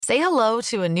Say hello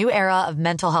to a new era of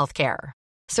mental health care.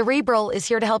 Cerebral is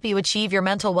here to help you achieve your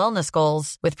mental wellness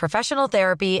goals with professional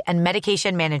therapy and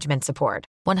medication management support.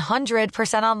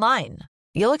 100% online.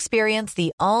 You'll experience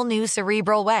the all-new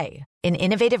Cerebral Way, an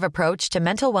innovative approach to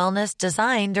mental wellness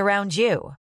designed around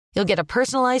you. You'll get a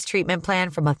personalized treatment plan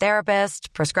from a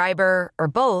therapist, prescriber, or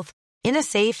both in a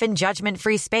safe and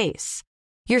judgment-free space.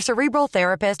 Your Cerebral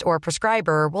therapist or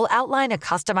prescriber will outline a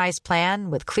customized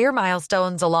plan with clear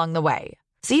milestones along the way,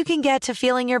 so you can get to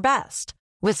feeling your best.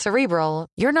 With Cerebral,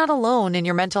 you're not alone in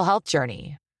your mental health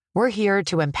journey. We're here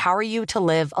to empower you to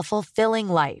live a fulfilling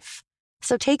life.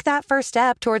 So take that first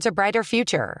step towards a brighter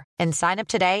future and sign up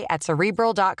today at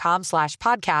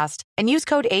Cerebral.com/podcast and use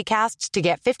code ACAST to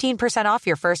get 15% off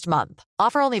your first month.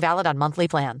 Offer only valid on monthly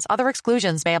plans. Other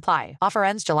exclusions may apply. Offer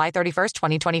ends July 31st,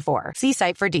 2024. See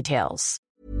site for details.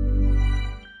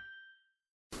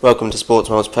 Welcome to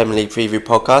Sportsman's Premier League Preview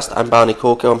Podcast. I'm Barney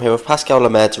Corker. I'm here with Pascal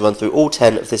Lemaire to run through all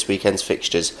 10 of this weekend's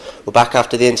fixtures. We're back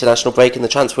after the international break and the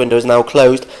transfer window is now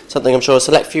closed, something I'm sure a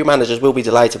select few managers will be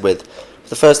delighted with. For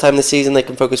the first time this season, they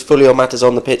can focus fully on matters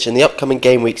on the pitch, and the upcoming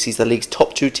game week sees the league's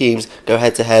top two teams go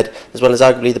head-to-head, as well as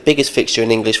arguably the biggest fixture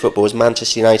in English football as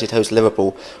Manchester United host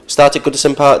Liverpool. We start at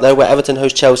Goodison Park though, where Everton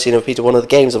host Chelsea and repeated one of the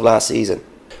games of last season.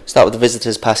 Start with the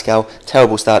visitors, Pascal.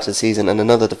 Terrible start to the season and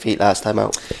another defeat last time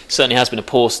out. Certainly has been a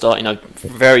poor start.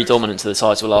 Very dominant to the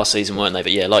title last season, weren't they?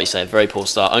 But yeah, like you say, a very poor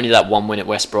start. Only that one win at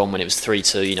West Brom when it was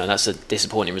 3-2. That's a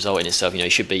disappointing result in itself. You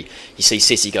see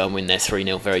City go and win there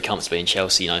 3-0 very comfortably, in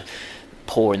Chelsea,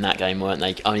 poor in that game, weren't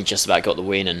they? Only just about got the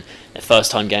win, and their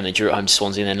first time game they drew at home to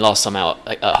Swansea, and then last time out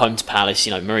at home to Palace.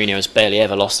 Mourinho has barely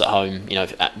ever lost at home,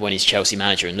 when he's Chelsea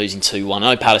manager, and losing 2-1. I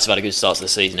know Palace have had a good start to the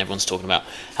season, everyone's talking about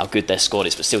how good their squad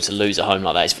is, but still to lose at home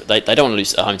like that, they don't want to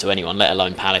lose at home to anyone, let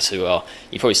alone Palace, who are,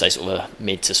 you'd probably say, sort of a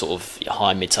mid to sort of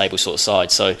high mid-table sort of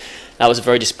side. So that was a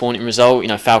very disappointing result.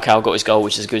 Falcao got his goal,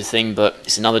 which is a good thing, but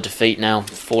it's another defeat now,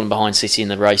 falling behind City in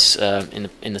the race, in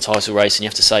the title race, and you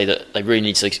have to say that they really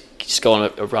need to just go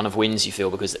on a run of wins, you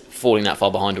feel, because falling that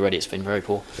far behind already, it's been very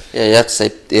poor. Yeah, you have to say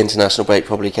the international break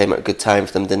probably came at a good time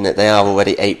for them, didn't it? They are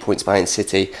already 8 points behind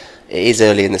City. It is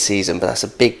early in the season, but that's a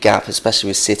big gap, especially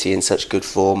with City in such good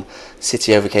form.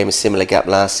 City overcame a similar gap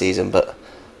last season, but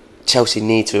Chelsea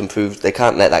need to improve. They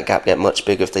can't let that gap get much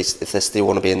bigger if they still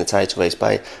want to be in the title race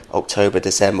by October,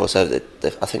 December. So I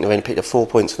think they've only picked up 4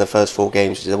 points in the first 4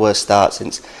 games, which is the worst start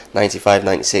since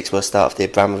 95-96, worst start of the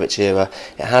Abramovich era.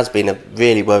 It has been a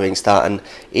really worrying start, and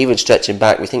even stretching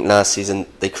back, we think last season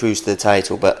they cruised to the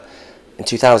title, but in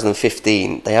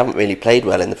 2015 they haven't really played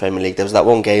well in the Premier League. There was that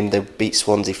one game they beat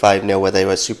Swansea 5-0 where they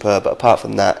were superb, but apart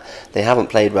from that they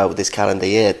haven't played well with this calendar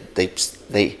year.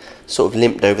 They sort of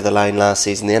limped over the line last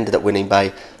season. They ended up winning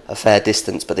by a fair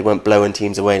distance, but they weren't blowing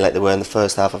teams away like they were in the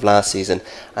first half of last season.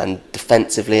 And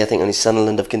defensively, I think only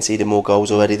Sunderland have conceded more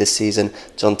goals already this season.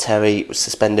 John Terry was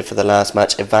suspended for the last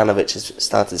match. Ivanovic has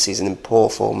started the season in poor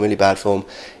form, really bad form.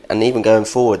 And even going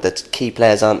forward, the key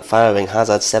players aren't firing.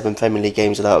 Hazard 7 Premier League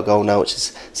games without a goal now, which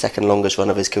is second longest run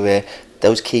of his career.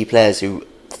 Those key players who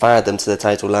fired them to the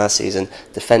title last season,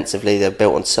 defensively they're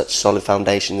built on such solid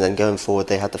foundations, and going forward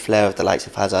they had the flair of the likes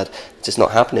of Hazard. It's just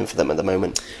not happening for them at the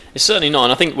moment. It's certainly not,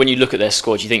 and I think when you look at their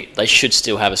squad, you think they should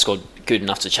still have a squad good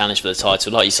enough to challenge for the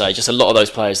title. Like you say, just a lot of those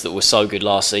players that were so good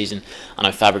last season. I know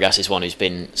Fabregas is one who's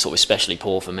been sort of especially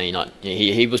poor for me.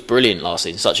 He was brilliant last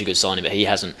season, such a good signing, but he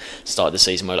hasn't started the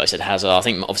season well. Like I said, Hazard, I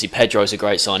think obviously Pedro's a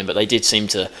great signing, but they did seem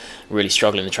to really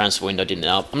struggle in the transfer window, didn't they?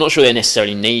 I'm not sure they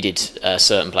necessarily needed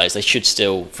certain players. They should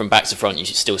still, from back to front, you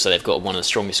should still say they've got one of the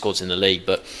strongest squads in the league,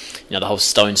 but the whole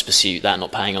Stones pursuit, that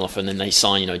not paying off, and then they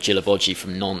sign Gilabodji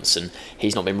from Nantes, and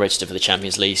he's not been registered for the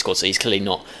Champions League squad, so he's clearly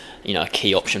not a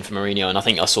key option for Mourinho. And I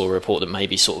think I saw a report that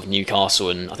maybe sort of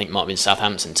Newcastle and I think might have been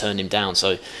Southampton turned him down,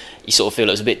 so you sort of feel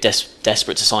it was a bit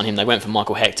desperate to sign him. They went for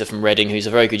Michael Hector from Reading, who's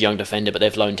a very good young defender, but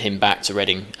they've loaned him back to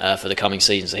Reading for the coming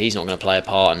season, so he's not going to play a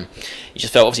part. And you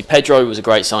just felt, obviously Pedro was a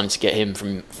great signing to get him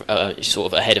from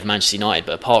sort of ahead of Manchester United,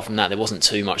 but apart from that there wasn't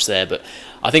too much there. But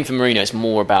I think for Mourinho it's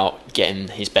more about getting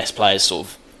his best players sort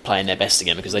of playing their best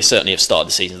again, because they certainly have started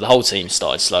the season. The whole team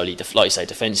started slowly, like you say,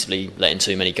 defensively letting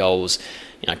too many goals.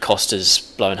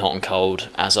 Costa's blowing hot and cold.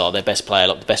 Hazard, the best player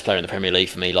in the Premier League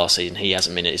for me last season, he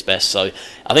hasn't been at his best. So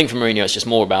I think for Mourinho it's just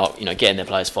more about getting their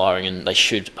players firing, and they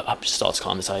should start to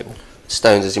climb the table.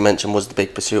 Stones, as you mentioned, was the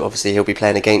big pursuit. Obviously he'll be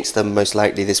playing against them most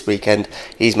likely this weekend.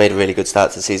 He's made a really good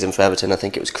start to the season for Everton. I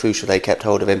think it was crucial they kept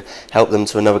hold of him, helped them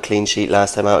to another clean sheet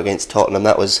last time out against Tottenham.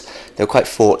 They were quite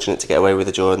fortunate to get away with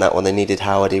a draw in that one. They needed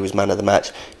Howard, he was man of the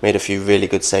match, made a few really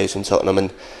good saves from Tottenham,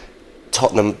 and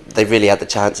Tottenham, they really had the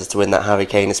chances to win that. Harry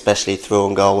Kane especially threw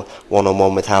on goal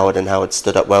one-on-one with Howard, and Howard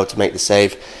stood up well to make the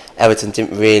save. Everton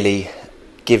didn't really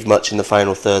give much in the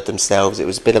final third themselves. It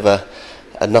was a bit of a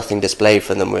nothing display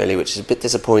for them really, which is a bit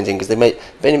disappointing because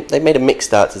they made a mixed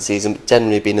start to the season,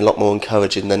 generally been a lot more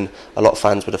encouraging than a lot of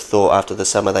fans would have thought after the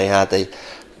summer they had. They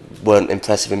weren't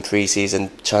impressive in pre-season,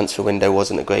 transfer window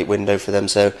wasn't a great window for them,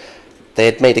 so they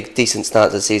had made a decent start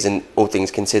to the season, all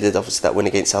things considered. Obviously that win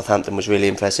against Southampton was really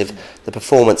impressive. The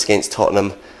performance against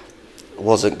Tottenham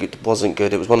wasn't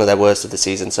good. It was one of their worst of the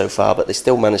season so far, but they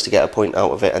still managed to get a point out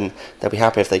of it, and they'll be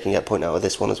happy if they can get a point out of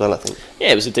this one as well, I think.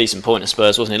 Yeah, it was a decent point of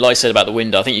Spurs, wasn't it? Like I said about the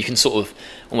window, I think you can sort of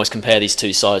almost compare these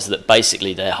two sides, that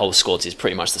basically their whole squad is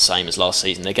pretty much the same as last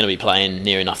season. They're going to be playing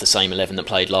near enough the same 11 that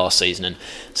played last season, and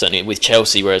certainly with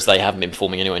Chelsea, whereas they haven't been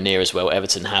performing anywhere near as well,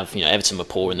 Everton were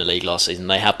poor in the league last season.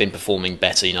 They have been performing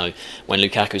better. When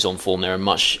Lukaku's on form, they're a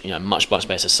much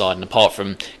better side, and apart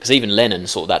from, because even Lennon,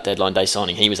 sort of that deadline day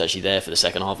signing, he was actually there for the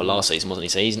second half of last season, wasn't he?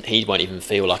 So he won't even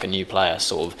feel like a new player,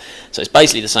 sort of. So it's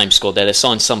basically the same squad there. They've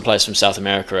signed some players from South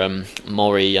America,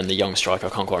 Mori and the young striker, I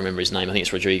can't quite remember his name, I think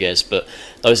it's Rodriguez, but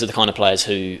those are the kind of players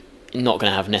who are not going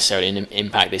to have necessarily an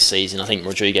impact this season. I think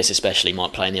Rodriguez especially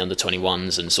might play in the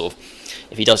under-21s, and sort of,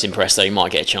 if he does impress there, he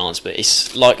might get a chance. But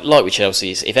it's like with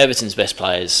Chelsea's, if Everton's best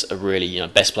players are really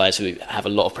best players who have a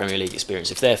lot of Premier League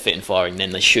experience, if they're fit and firing, then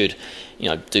they should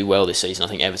do well this season. I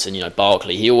think Everton,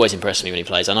 Barkley, he always impresses me when he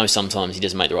plays. I know sometimes he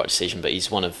doesn't make the right decision, but he's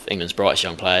one of England's brightest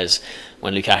young players.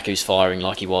 When Lukaku's firing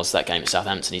like he was that game at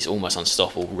Southampton, he's almost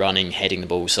unstoppable, running, heading the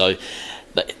ball. So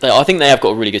I think they have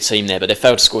got a really good team there, but they've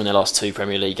failed to score in their last two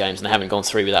Premier League games, and they haven't gone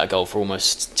through without a goal for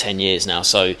almost 10 years now,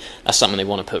 so that's something they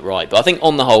want to put right. But I think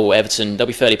on the whole, Everton, they'll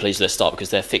be fairly pleased with their start, because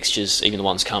their fixtures, even the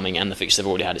ones coming and the fixtures they've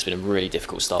already had, it's been a really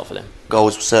difficult start for them.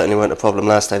 Goals certainly weren't a problem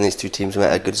last time these two teams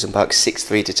met at Goodison Park.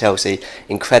 6-3 to Chelsea,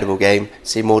 incredible game.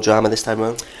 See more drama this time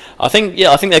around? I think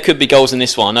there could be goals in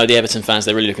this one. I know the Everton fans,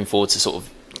 they're really looking forward to sort of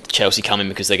Chelsea coming,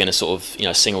 because they're going to sort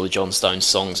of sing all the John Stones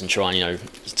songs and try and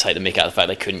take the mick out of the fact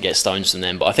they couldn't get Stones from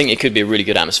them. But I think it could be a really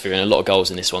good atmosphere and a lot of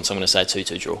goals in this one, so I'm going to say a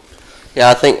 2-2 draw. Yeah,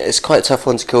 I think it's quite a tough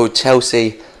one to call.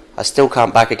 Chelsea, I still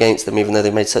can't back against them, even though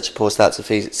they made such a poor start to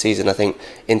the season. I think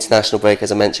international break,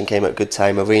 as I mentioned, came at a good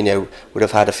time. Mourinho would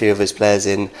have had a few of his players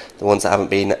in, the ones that haven't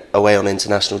been away on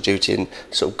international duty, and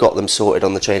sort of got them sorted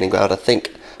on the training ground. I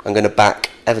think I'm going to back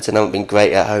Everton. Haven't been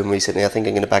great at home recently. I think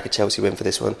I'm going to back a Chelsea win for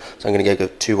this one. So I'm going to go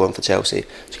 2-1 for Chelsea.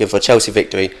 So go for a Chelsea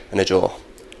victory and a draw.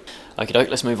 Okie doke,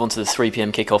 let's move on to the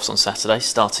 3pm kickoffs on Saturday,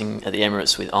 starting at the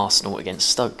Emirates with Arsenal against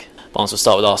Stoke. Barnes will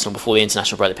start with Arsenal. Before the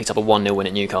international break, they picked up a 1-0 win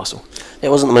at Newcastle. It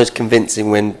wasn't the most convincing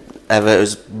win ever. It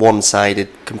was one-sided,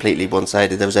 completely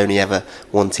one-sided. There was only ever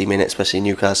one team in it, especially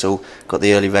Newcastle. Got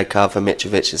the early red card for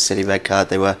Mitrovic, a silly red card.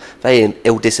 They were very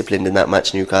ill-disciplined in that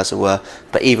match, Newcastle were.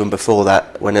 But even before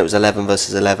that, when it was 11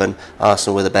 versus 11,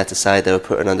 Arsenal were the better side. They were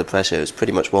putting under pressure. It was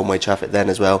pretty much one-way traffic then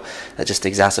as well. That just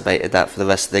exacerbated that for the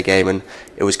rest of the game, and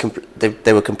it was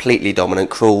they were completely dominant.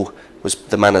 Krul was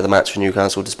the man of the match for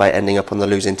Newcastle, despite ending up on the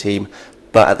losing team.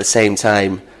 But at the same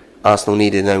time, Arsenal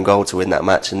needed an own goal to win that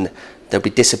match, and they'll be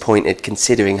disappointed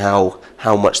considering how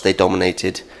much they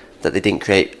dominated, that they didn't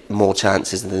create more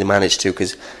chances than they managed to,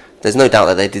 because there's no doubt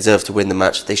that they deserved to win the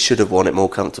match. They should have won it more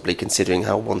comfortably considering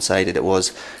how one-sided it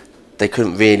was. They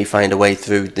couldn't really find a way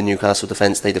through the Newcastle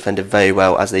defence. They defended very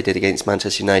well, as they did against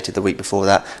Manchester United the week before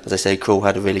that. As I say, Krul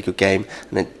had a really good game,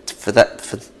 and then for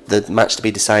the match to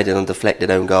be decided on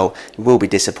deflected own goal, it will be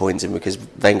disappointing, because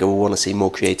Wenger will want to see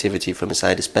more creativity from his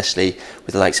side, especially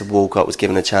with the likes of Walcott was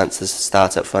given a chance to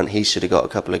start up front. He should have got a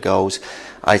couple of goals.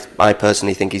 I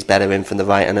personally think he's better in from the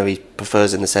right. I know he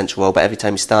prefers in the central role, but every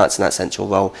time he starts in that central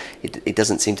role, he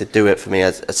doesn't seem to do it for me. I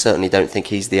certainly don't think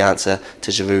he's the answer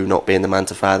to Giroud not being the man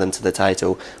to fire them to the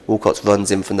title. Walcott's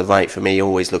runs in from the right for me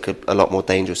always look a lot more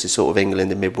dangerous. He's sort of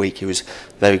England in midweek. He was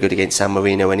very good against San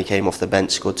Marino when he came off the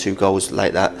bench, scored 2 goals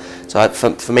like that. So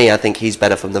for me, I think he's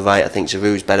better from the right. I think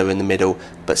Giroud's better in the middle,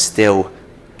 but still,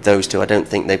 those two, I don't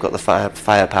think they've got the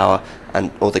firepower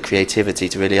or the creativity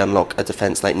to really unlock a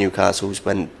defence like Newcastle's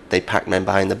when they pack men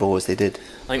behind the ball as they did.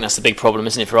 I think that's the big problem,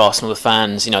 isn't it, for Arsenal? The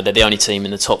fans, they're the only team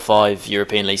in the top 5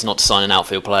 European leagues not to sign an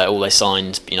outfield player. All they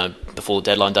signed, before the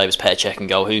deadline day was Petr Cech and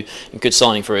goal, who, good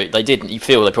signing for it. You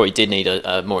feel they probably did need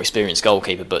a more experienced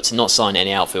goalkeeper, but to not sign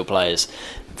any outfield players,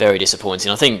 very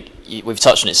disappointing. I think we've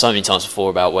touched on it so many times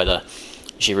before about whether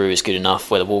Giroud is good enough,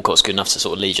 whether Walcott's good enough to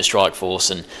sort of lead your strike force,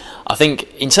 and I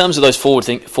think in terms of those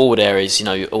forward areas, you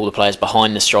know, all the players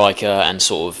behind the striker and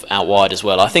sort of out wide as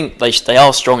well, I think they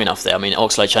are strong enough there. I mean,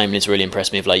 Oxlade-Chamberlain's really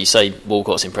impressed me of late. You say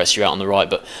Walcott's impressed you out on the right,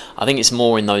 but I think it's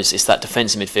more in it's that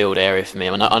defensive midfield area for me.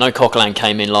 I know Coquelin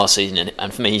came in last season,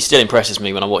 and for me, he still impresses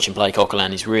me when I watch him play.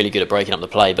 Coquelin, he's really good at breaking up the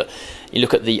play, but you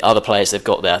look at the other players they've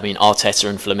got there. I mean, Arteta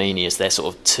and Flamini as their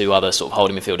sort of two other sort of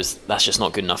holding midfielders. That's just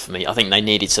not good enough for me. I think they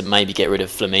needed to maybe get rid of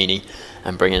Flamini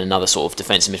and bring in another sort of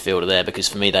defensive midfielder there, because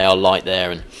for me they are light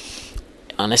there, and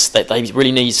unless they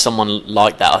really need someone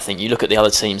like that. I think you look at the other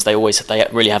teams, they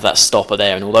really have that stopper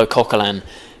there, and although Coquelin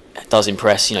does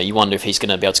impress, you know, you wonder if he's going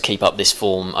to be able to keep up this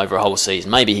form over a whole season.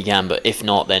 Maybe he can, but if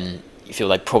not, then you feel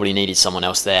they probably needed someone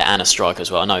else there, and a striker as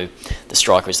well. I know the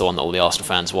striker is the one that all the Arsenal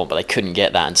fans want, but they couldn't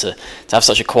get that, and to have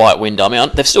such a quiet window. I mean,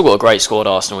 they've still got a great squad,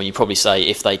 Arsenal, and you probably say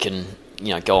if they can,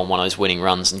 you know, go on one of those winning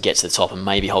runs and get to the top and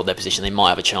maybe hold their position, they might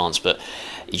have a chance. But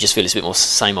you just feel it's a bit more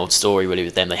same old story really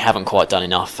with them. They haven't quite done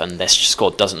enough, and their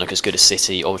squad doesn't look as good as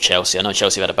City or Chelsea. I know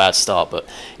Chelsea have had a bad start, but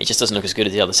it just doesn't look as good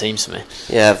as the other teams for me.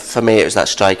 Yeah, for me it was that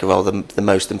striker role, the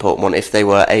most important one. If they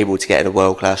were able to get in a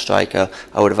world-class striker,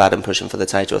 I would have had them pushing for the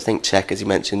title. I think Cech, as you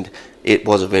mentioned, it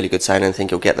was a really good signing. I think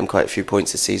he'll get them quite a few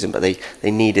points this season, but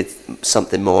they needed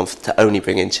something more. To only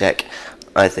bring in Cech,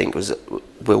 I think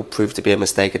will prove to be a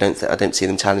mistake. I don't see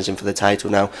them challenging for the title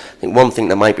now. I think one thing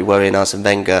that might be worrying Arsene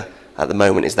Wenger at the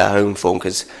moment is their home form,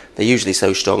 because they're usually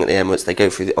so strong at the Emirates. They go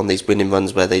through on these winning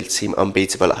runs where they seem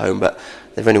unbeatable at home, but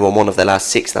they've only won one of their last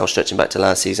 6 now, stretching back to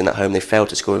last season at home. They failed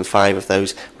to score in 5 of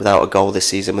those, without a goal this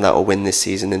season, without a win this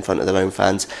season in front of their own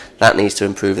fans. That needs to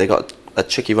improve. They got a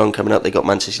tricky run coming up. They got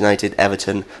Manchester United,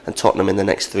 Everton and Tottenham in the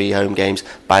next 3 home games.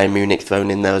 Bayern Munich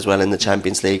thrown in there as well in the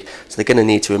Champions League. So they're going to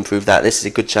need to improve that. This is a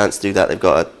good chance to do that. They've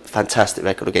got a fantastic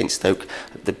record against Stoke,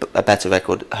 a better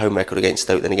home record against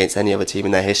Stoke than against any other team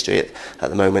in their history at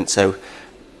the moment. So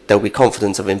they'll be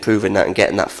confident of improving that and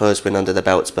getting that first win under their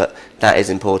belts, but that is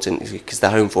important because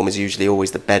their home form is usually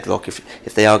always the bedrock.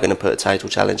 If they are going to put a title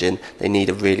challenge in, they need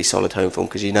a really solid home form,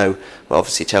 because well,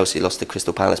 obviously Chelsea lost to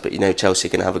Crystal Palace, but Chelsea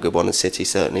are going to have a good one, and City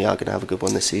certainly are going to have a good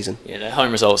one this season. Yeah, their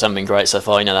home results haven't been great so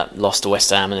far. That loss to West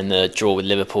Ham and then the draw with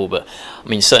Liverpool, but I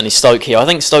mean certainly Stoke here. I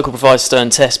think Stoke will provide a stern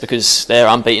test because they're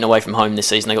unbeaten away from home this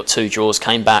season. They got 2 draws,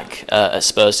 came back at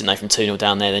Spurs, didn't they, from 2-0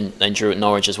 down there, then drew at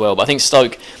Norwich as well. But I think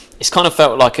Stoke, it's kind of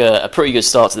felt like a pretty good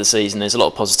start to the season. There's a lot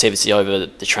of positivity over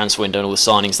the transfer window and all the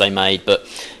signings they made, but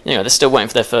they're still waiting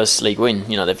for their first league win.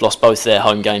 They've lost both their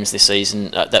home games this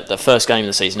season. The first game of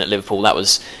the season at Liverpool, that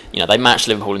was, they matched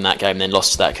Liverpool in that game and then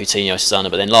lost to that Coutinho stunner.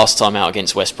 But then last time out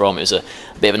against West Brom, it was a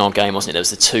bit of an odd game, wasn't it? There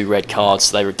was the 2 red cards,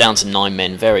 so they were down to 9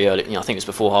 men very early. I think it was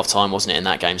before half time, wasn't it, in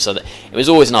that game? So it was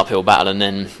always an uphill battle. And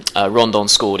then Rondon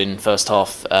scored in first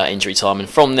half injury time, and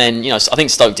from then, I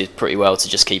think Stoke did pretty well to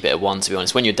just keep it at 1. To be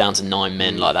honest, when you're down to 9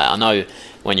 men like that, I know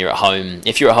when you're at home,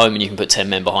 if you're at home and you can put 10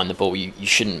 men behind the ball, you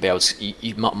shouldn't be able to.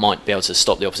 You might be able to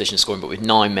stop the opposition scoring, but with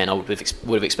 9 men, I would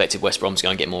have expected West Brom to go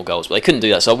and get more goals, but they couldn't do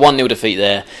that. So a 1-0 defeat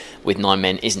there with 9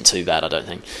 men isn't too bad, I don't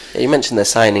think. Yeah, you mentioned their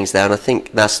signings there, and I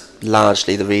think that's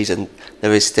largely the reason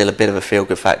there is still a bit of a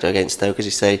feel-good factor against Stoke, as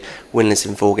you say, winless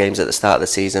in 4 games at the start of the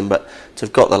season, but to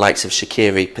have got the likes of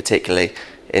Shaqiri particularly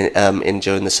in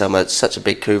during the summer, it's such a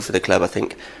big coup for the club.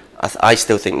 I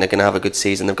still think they're going to have a good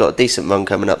season. They've got a decent run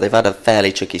coming up. They've had a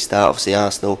fairly tricky start. Obviously,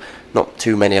 Arsenal, not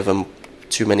too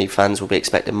many fans will be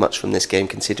expecting much from this game,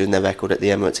 considering their record at the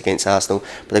Emirates against Arsenal.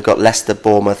 But they've got Leicester,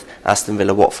 Bournemouth, Aston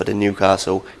Villa, Watford and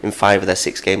Newcastle in 5 of their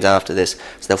 6 games after this.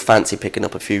 So they'll fancy picking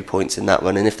up a few points in that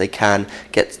run. And if they can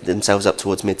get themselves up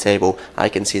towards mid-table, I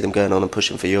can see them going on and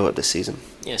pushing for Europe this season.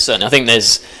 Yeah, certainly. I think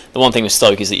there's the one thing with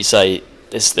Stoke is that you say,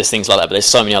 there's things like that, but there's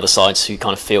so many other sides who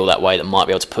kind of feel that way that might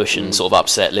be able to push and sort of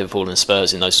upset Liverpool and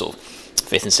Spurs in those sort of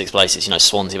 5th and 6th places.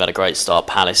 Swansea have had a great start,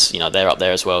 Palace, they're up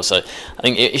there as well. So I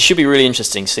think it should be really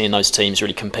interesting seeing those teams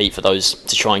really compete for those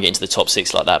to try and get into the top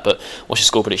 6 like that. But what's your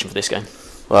score prediction for this game?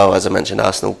 Well, as I mentioned,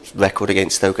 Arsenal's record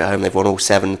against Stoke at home, they've won all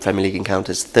 7 Premier League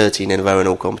encounters, 13 in a row in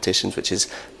all competitions, which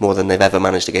is more than they've ever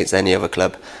managed against any other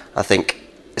club. I think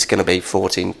it's going to be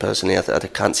 14 personally. I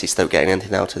can't see Stoke getting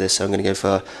anything out of this, so I'm going to go for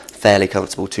a fairly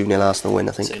comfortable 2-0 Arsenal win,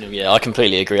 I think. 2-0, yeah, I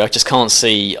completely agree. I just can't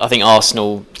see. I think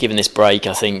Arsenal, given this break,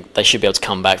 I think they should be able to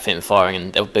come back fit and firing,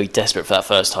 and they'll be desperate for that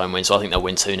first home win, so I think they'll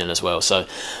win 2-0 as well. So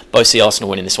both see Arsenal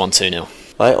winning this one 2-0.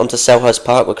 Right, on to Selhurst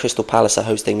Park, where Crystal Palace are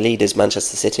hosting leaders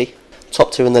Manchester City.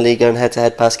 Top 2 in the league going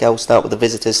head-to-head. Pascal, start with the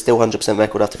visitors, still 100%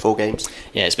 record after 4 games.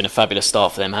 Yeah, it's been a fabulous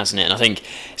start for them, hasn't it? And I think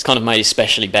it's kind of made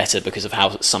especially better because of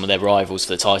how some of their rivals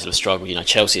for the title have struggled.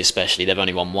 Chelsea especially, they've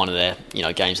only won one of their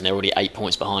games and they're already 8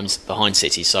 points behind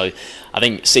City. So I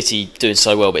think City doing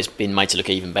so well, but it's been made to look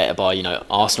even better by,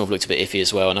 Arsenal have looked a bit iffy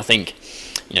as well. And I think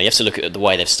you have to look at the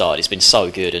way they've started. It's been so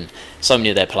good, and so many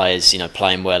of their players,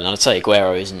 playing well. And I'd say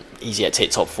Aguero isn't easy yet to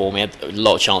hit top form. He had a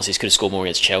lot of chances, could have scored more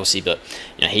against Chelsea, but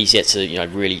he's yet to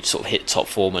really sort of hit top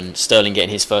form. And Sterling getting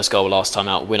his first goal last time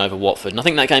out, win over Watford. And I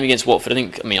think that game against Watford,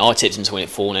 I tipped him to win it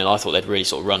 4-0. I thought they'd really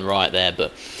sort of run riot there,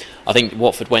 but I think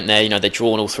Watford went there. They'd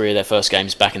drawn all 3 of their first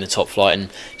games back in the top flight, and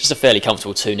just a fairly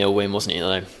comfortable 2-0 win, wasn't it?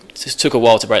 It just took a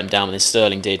while to break them down, and then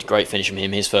Sterling did. Great finish from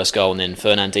him, his first goal, and then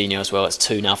Fernandinho as well. It's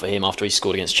 2 now for him after he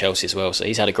scored against Chelsea as well. So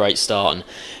he's had a great start,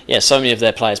 and so many of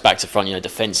their players back to front.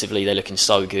 Defensively they're looking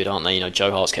so good, aren't they?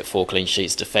 Joe Hart's kept 4 clean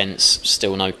sheets. Defence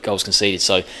still no goals conceded,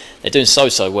 so they're doing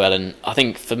so well. And I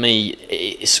think for me,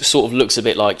 it sort of looks a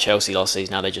bit like Chelsea last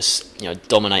season. Now they're just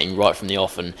dominating right from the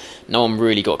off, and no one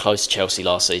really got close to Chelsea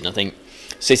last season. I think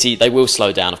City, they will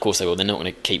slow down, of course they will. They're not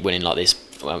going to keep winning like this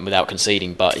without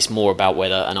conceding, but it's more about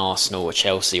whether an Arsenal or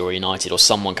Chelsea or United or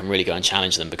someone can really go and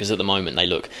challenge them, because at the moment they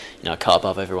look cut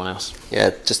above everyone else.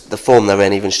 Yeah, just the form they're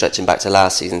in, even stretching back to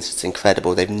last season, it's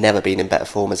incredible. They've never been in better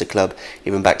form as a club,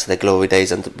 even back to their glory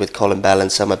days with Colin Bell and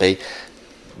Summerby.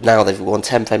 Now they've won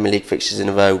 10 Premier League fixtures in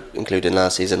a row, including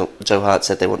last season. Joe Hart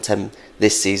said they want 10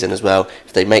 this season as well.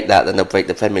 If they make that, then they'll break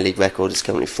the Premier League record. It's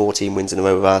currently 14 wins in a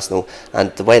row with Arsenal,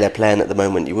 and the way they're playing at the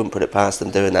moment, you wouldn't put it past them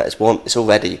doing that. It's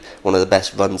already one of the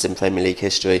best runs in Premier League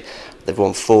history. They've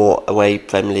won 4 away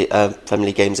Premier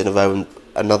League games in a row, and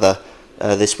another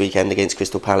this weekend against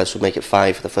Crystal Palace would make it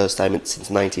 5 for the first time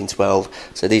since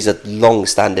 1912. So these are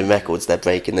long-standing records they're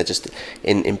breaking. They're just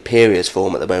in imperious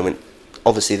form at the moment.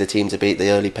 Obviously the team to beat,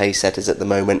 the early pace setters at the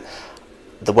moment.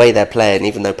 The way they're playing,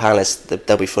 even though Palace,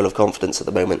 they'll be full of confidence at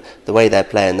the moment, the way they're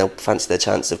playing, they'll fancy their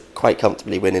chance of quite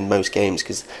comfortably winning most games,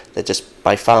 because they're just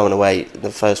by far and away,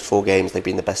 the first 4 games, they've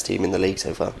been the best team in the league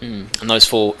so far. And those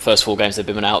first four games they've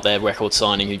been out there, record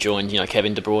signing who joined,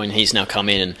 Kevin De Bruyne, he's now come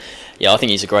in, and I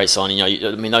think he's a great signing.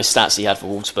 Those stats he had for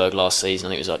Wolfsburg last season, I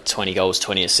think it was like 20 goals,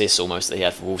 20 assists almost that he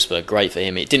had for Wolfsburg. Great for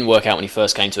him. It didn't work out when he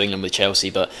first came to England with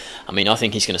Chelsea, but I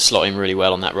think he's going to slot in really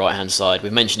well on that right hand side.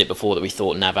 We've mentioned it before that we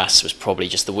thought Navas was probably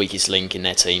just the weakest link in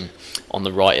their team on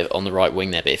the right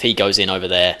wing there, but if he goes in over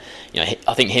there,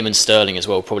 I think him and Sterling as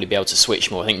well will probably be able to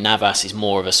switch more. I think Navas is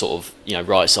more of a sort of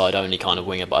right side only kind of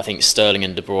winger, but I think Sterling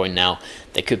and De Bruyne now,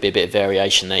 there could be a bit of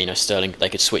variation there. Sterling, they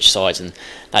could switch sides, and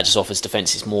that just offers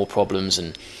defences more problems,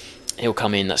 and he'll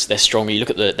come in. They're stronger. You look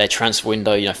at their transfer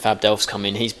window. Fab Delph's come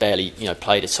in. He's barely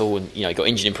played at all, and he got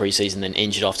injured in pre-season, then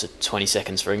injured after 20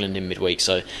 seconds for England in midweek.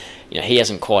 So he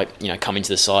hasn't quite come into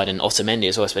the side. And Otamendi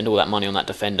as well. Spend all that money on that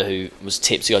defender who was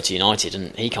tipped to go to United,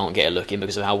 and he can't get a look in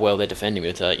because of how well they're defending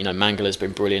with. Mangala's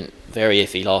been brilliant, very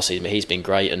iffy last season, but he's been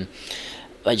great, and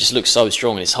they just look so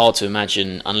strong, and it's hard to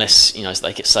imagine unless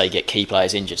they could get key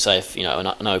players injured. Say if I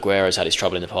know Aguero's had his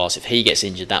trouble in the past. If he gets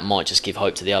injured, that might just give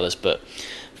hope to the others. But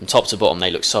from top to bottom,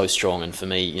 they look so strong, and for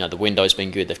me, the window's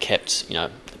been good. They've kept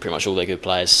pretty much all their good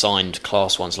players, signed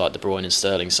class ones like De Bruyne and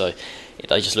Sterling. So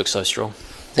they just look so strong.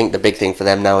 I think the big thing for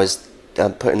them now is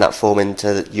putting that form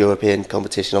into the European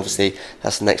competition. Obviously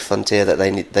that's the next frontier that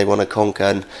they want to conquer,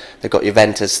 and they've got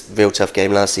Juventus, real tough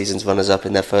game, last season's runners up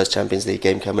in their first Champions League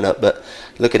game coming up. But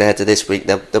looking ahead to this week,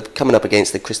 they're coming up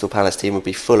against the Crystal Palace team, will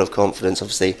be full of confidence.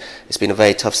 Obviously it's been a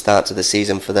very tough start to the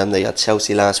season for them. They had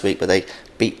Chelsea last week, but they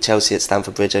beat Chelsea at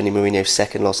Stamford Bridge, only Mourinho's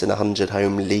second loss in 100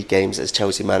 home league games as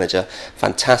Chelsea manager.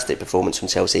 Fantastic performance from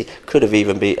Chelsea. Could have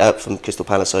even been from Crystal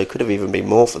Palace, sorry, could have even been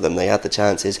more for them. They had the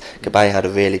chances. Kabay had a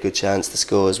really good chance to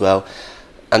score as well,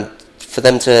 and for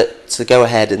them to go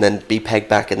ahead and then be pegged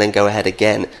back and then go ahead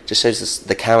again just shows us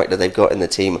the character they've got in the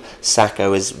team.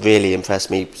 Sacco has really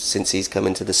impressed me since he's come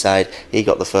into the side. He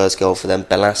got the first goal for them.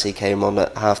 Belassi came on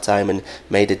at half time and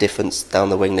made a difference down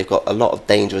the wing. They've got a lot of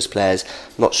dangerous players.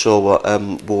 Not sure what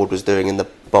Ward was doing in the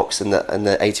box in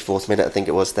the 84th minute, I think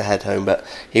it was, to head home, but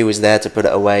he was there to put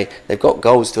it away. They've got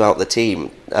goals throughout the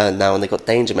team now, and they've got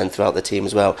danger men throughout the team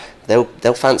as well.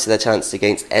 They'll fancy their chances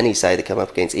against any side they come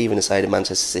up against, even a side in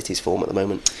Manchester City's form at the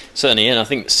moment. Certainly, and I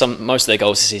think most of their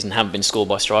goals this season haven't been scored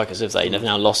by strikers, have they? They've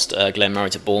now lost Glenn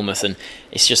Murray to Bournemouth, and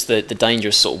it's just the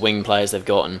dangerous sort of wing players they've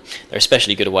got, and they're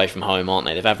especially good away from home, aren't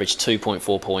they? They've averaged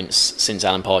 2.4 points since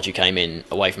Alan Pardew came in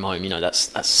away from home.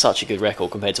 That's such a good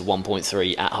record compared to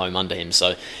 1.3 at home under him.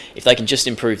 So if they can just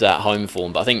improve that home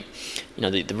form, but I think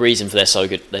the reason for they're so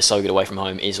good away from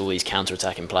home is all these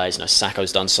counter-attacking players.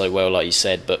 Sacco's done so well, like you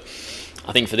said, but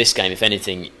I think for this game, if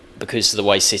anything, because of the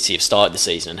way City have started the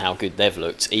season and how good they've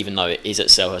looked, even though it is at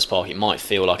Selhurst Park, it might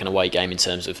feel like an away game in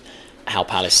terms of how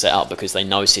Palace set up, because they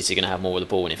know City are going to have more of the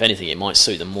ball, and if anything it might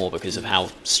suit them more because of how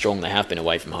strong they have been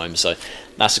away from home. So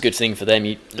that's a good thing for them.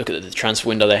 You look at the transfer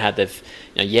window they had,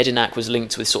 Jedinak was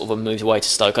linked with sort of a move away to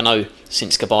Stoke. I know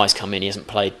since Gabai's come in he hasn't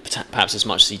played perhaps as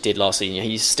much as he did last season.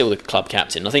 He's still the club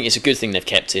captain. I think it's a good thing they've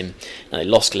kept him. They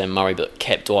lost Glenn Murray but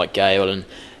kept Dwight Gale, and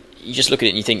you just look at it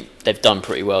and you think they've done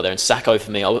pretty well there. And Sakho, for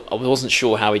me, I wasn't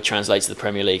sure how he'd translate to the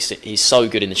Premier League. He's so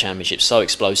good in the Championship, so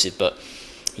explosive, but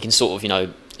he can sort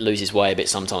of, lose his way a bit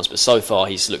sometimes. But so far,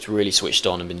 he's looked really switched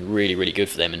on and been really, really good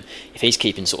for them. And if he's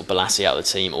keeping sort of Balassi out of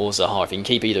the team or Zaha, if he can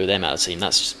keep either of them out of the team,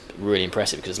 that's just really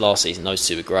impressive, because last season those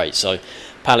two were great. So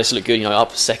Palace look good,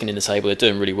 up second in the table. They're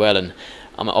doing really well, and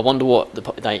I wonder what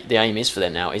the aim is for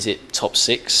them now. Is it top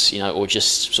 6, or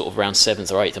just sort of around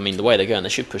 7th or 8th? I mean, the way they're going, they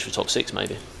should push for top 6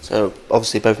 maybe. So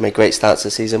obviously both made great starts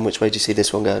this season. Which way do you see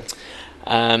this one going?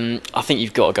 I think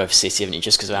you've got to go for City, haven't you,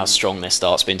 just because of how strong their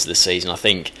start's been to the season. I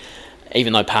think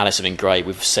even though Palace have been great,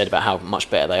 we've said about how much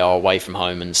better they are away from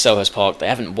home, and Selhurst Park, they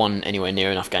haven't won anywhere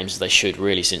near enough games as they should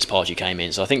really since Pardew came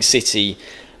in. So I think City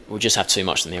will just have too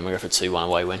much in the end. We'll go for a 2-1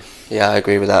 away win. Yeah, I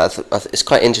agree with that. It's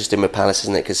quite interesting with Palace,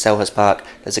 isn't it? Because Selhurst Park,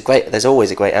 there's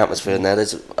always a great atmosphere in there.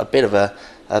 There's a bit of a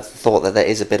thought that there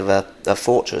is a bit of a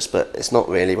fortress, but it's not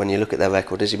really when you look at their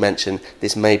record. As you mentioned,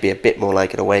 this may be a bit more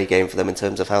like an away game for them in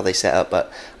terms of how they set up,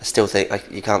 but I still think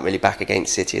you can't really back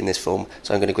against City in this form,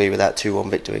 so I'm going to agree with that 2-1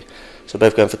 victory. So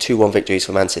both going for 2-1 victories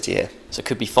for Man City here. So it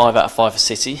could be 5 out of 5 for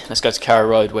City. Let's go to Carrow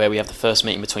Road, where we have the first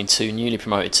meeting between two newly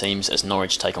promoted teams as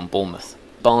Norwich take on Bournemouth.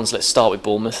 Barnes, let's start with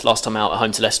Bournemouth. Last time out at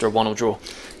home to Leicester, a 1-1 draw.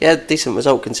 Yeah, decent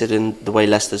result considering the way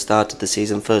Leicester started the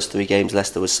season. First 3 games,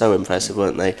 Leicester was so impressive,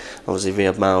 weren't they? Obviously,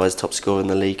 Riyad Mahrez top scorer in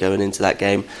the league going into that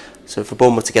game. So for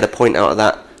Bournemouth to get a point out of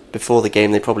that before the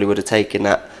game, they probably would have taken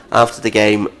that. After the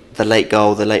game, the late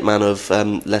man of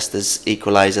Leicester's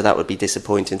equaliser, that would be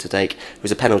disappointing to take. It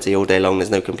was a penalty all day long,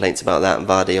 there's no complaints about that, and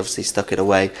Vardy obviously stuck it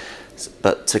away.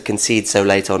 But to concede so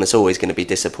late on, it's always going to be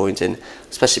disappointing,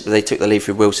 especially when they took the lead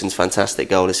through Wilson's fantastic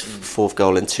goal, his 4th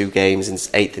goal in 2 games, and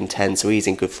 8th in 10, so he's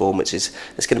in good form, it's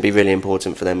going to be really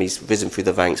important for them. He's risen through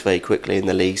the ranks very quickly in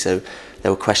the league, so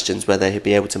there were questions whether he'd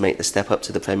be able to make the step up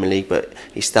to the Premier League, but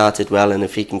he started well, and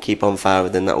if he can keep on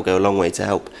firing, then that will go a long way to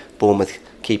help Bournemouth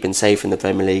keeping safe in the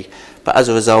Premier League. But as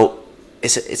a result,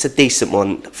 it's a decent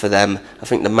one for them. I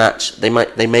think the match, they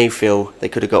may feel they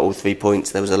could have got all 3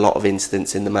 points. There was a lot of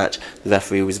incidents in the match. The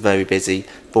referee was very busy.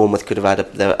 Bournemouth could have had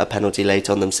a penalty late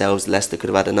on themselves. Leicester could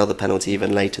have had another penalty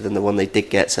even later than the one they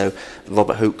did get. So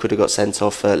Robert Hook could have got sent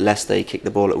off for Leicester. He kicked the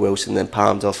ball at Wilson, then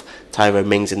palmed off Tyrone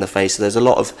Mings in the face. So there's a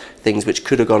lot of things which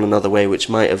could have gone another way, which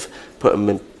might have put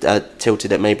them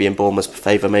tilted it maybe in Bournemouth's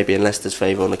favour, maybe in Leicester's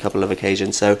favour on a couple of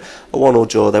occasions. So a 1-1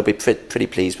 draw, they'll be pretty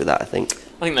pleased with that, I think.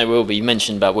 I think they will be. You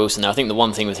mentioned about Wilson now. I think the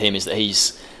one thing with him is that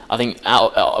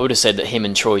I would have said that him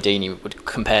and Troy Deeney would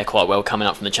compare quite well coming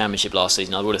up from the Championship last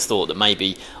season. I would have thought that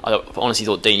maybe, I honestly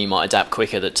thought Deeney might adapt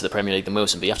quicker to the Premier League than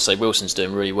Wilson, but you have to say Wilson's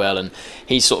doing really well, and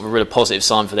he's sort of a real positive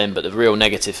sign for them. But the real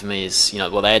negative for me is,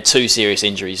 they had 2 serious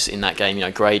injuries in that game.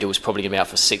 Gradle was probably going to be out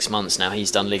for 6 months now. He's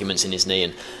done ligaments in his knee,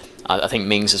 and I think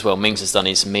Mings as well. Mings has done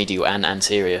his medial and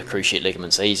anterior cruciate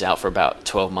ligaments, so he's out for about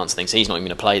 12 months. I think so. He's not even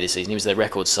going to play this season. He was their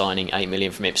record signing, $8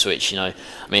 million from Ipswich. He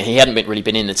hadn't really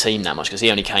been in the team that much because he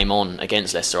only came on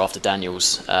against Leicester after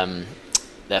Daniels,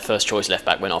 their first choice left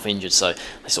back, went off injured. So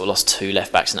they sort of lost 2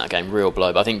 left backs in that game. Real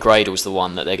blow. But I think Gradle's the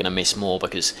one that they're going to miss more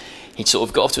because he sort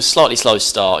of got off to a slightly slow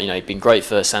start. He'd been great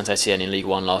for Saint-Etienne in League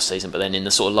One last season, but then in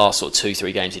the sort of last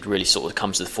 2-3 games, he'd really sort of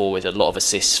come to the fore with a lot of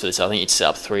assists for this. I think he'd set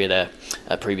up 3 of their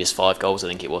previous 5 goals, I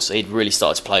think it was. So he'd really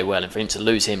started to play well, and for him to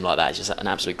lose him like that is just an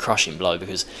absolute crushing blow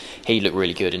because he looked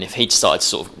really good. And if he'd started to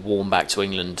sort of warm back to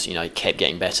England, he kept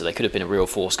getting better, they could have been a real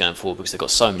force going forward because they've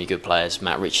got so many good players,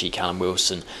 Matt Ritchie, Callum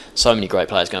Wilson, so many great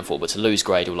players going forward. But to lose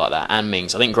Gradle like that, and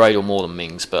Mings, I think Gradle more than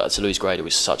Mings, but to lose Gradle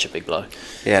was such a big blow.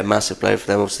 Yeah, massive blow for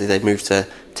them. Obviously they moved to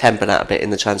temper that a bit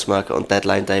in the transfer market on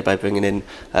deadline day by bringing in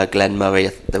Glenn Murray.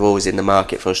 They're always in the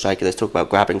market for a striker. There's talk about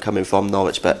grabbing coming from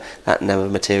Norwich, but that never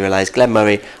materialised. Glenn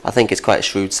Murray, I think, is quite a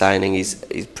shrewd signing. He's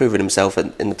proven himself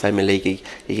in the Premier League.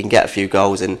 He can get a few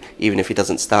goals, and even if he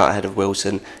doesn't start ahead of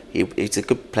Wilson, he's a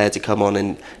good player to come on,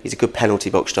 and he's a good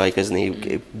penalty box striker, isn't he?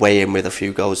 He'll weigh in with a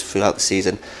few goals throughout the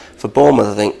season. For Bournemouth,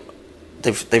 I think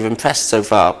they've impressed so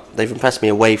far. They've impressed me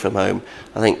away from home.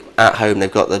 I think at home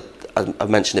they've got I've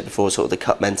mentioned it before, sort of the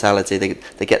cup mentality.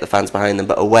 They get the fans behind them,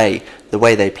 but away, the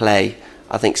way they play,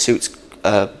 I think suits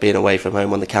being away from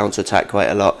home on the counter-attack quite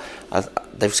a lot.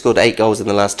 They've scored 8 goals in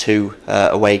the last 2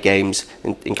 away games,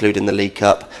 including the League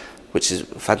Cup. which is a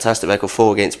fantastic record.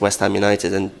 4 against West Ham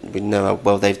United, and we know how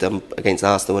well they've done against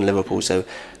Arsenal and Liverpool, so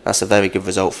that's a very good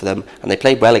result for them. And they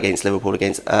played well against Liverpool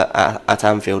at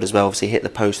Anfield as well. Obviously hit the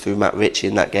post through Matt Ritchie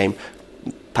in that game,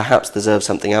 perhaps deserve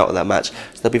something out of that match.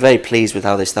 So they'll be very pleased with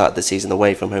how they started the season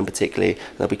away from home particularly.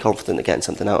 They'll be confident of getting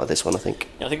something out of this one, I think.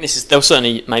 Yeah, I think they'll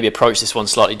certainly maybe approach this one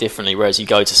slightly differently, whereas you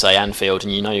go to, say, Anfield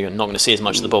and you know you're not going to see as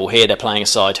much of the ball. Here they're playing a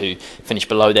side who finished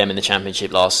below them in the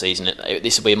Championship last season.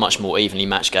 This will be a much more evenly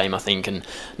matched game, I think. And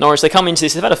Norwich, they come into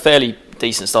this, they've had a fairly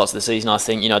decent start to the season, I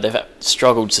think. They've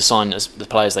struggled to sign the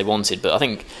players they wanted, but I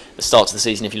think the start to the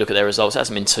season, if you look at their results, it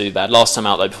hasn't been too bad. Last time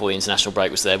out, though, before the international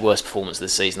break, was their worst performance of the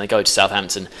season. They go to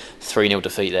Southampton, 3-0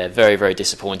 defeat there. Very, very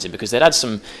disappointing, because they'd had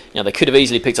some, they could have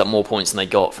easily picked up more points than they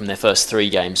got from their first 3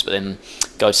 games, but then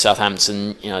go to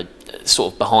Southampton,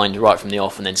 sort of behind right from the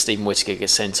off, and then Stephen Whittaker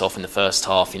gets sent off in the first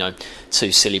half,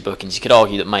 2 silly bookings. You could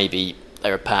argue that maybe they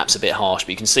were perhaps a bit harsh, but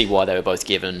you can see why they were both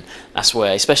given. That's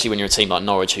where, especially when you're a team like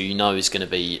Norwich, who is going to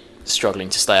be struggling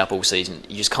to stay up all season,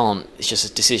 you just can't. It's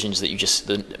just decisions that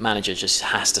the manager just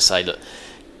has to say, look,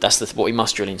 that's what we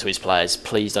must drill into his players.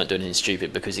 Please don't do anything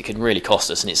stupid, because it can really cost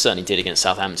us, and it certainly did against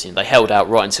Southampton. They held out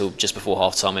right until just before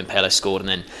half-time when Pele scored, and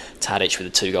then Tadic with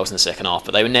the 2 goals in the second half.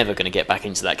 But they were never going to get back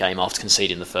into that game after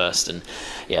conceding the first. And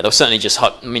yeah, they'll certainly just.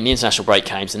 The international break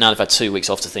came, so now they've had 2 weeks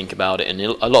off to think about it, and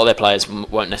a lot of their players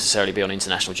won't necessarily be on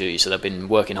international duty, so they've been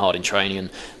working hard in training,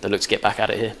 and they look to get back at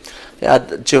it here. Yeah,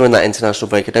 during that international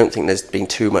break, I don't think there's been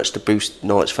too much to boost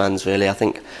Norwich fans, really. I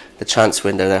think the transfer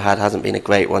window they had hasn't been a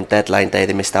great one. Deadline day,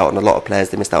 they missed out on a lot of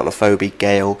players. They missed out on Afobe,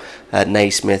 Gale,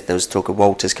 Naismith. There was talk of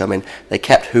Walters coming. They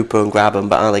kept Hooper and Grabban,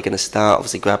 but are they going to start?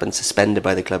 Obviously, Grabban suspended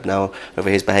by the club now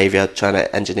over his behaviour, trying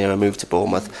to engineer a move to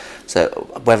Bournemouth. So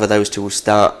whether those two will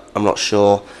start, I'm not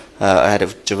sure. Ahead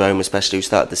of Jerome, especially, who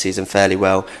started the season fairly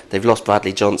well. They've lost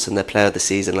Bradley Johnson, their player of the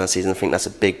season last season. I think that's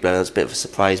a big blow. That's a bit of a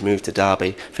surprise move to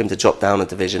Derby for him to drop down a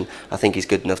division. I think he's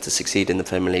good enough to succeed in the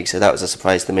Premier League, so that was a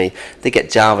surprise to me. They get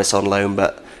Jarvis on loan,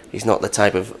 but he's not the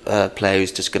type of player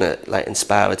who's just going to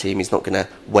inspire a team. He's not going to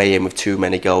weigh in with too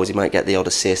many goals. He might get the odd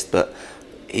assist, but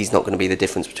he's not going to be the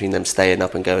difference between them staying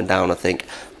up and going down, I think.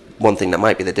 One thing that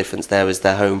might be the difference there is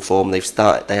their home form. They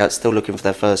are still looking for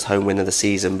their first home win of the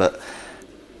season, but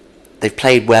they've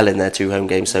played well in their 2 home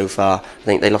games so far. I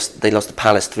think they lost to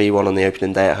Palace 3-1 on the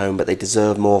opening day at home, but they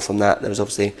deserve more from that. There was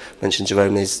obviously, mentioned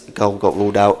Jerome, his goal got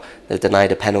ruled out. They've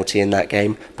denied a penalty in that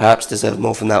game. Perhaps deserve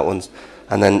more from that one.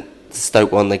 And then the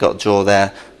Stoke one, they got a draw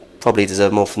there. Probably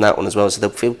deserve more from that one as well. So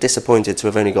they'll feel disappointed to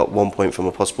have only got 1 point from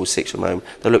a possible 6 from home.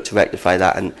 They'll look to rectify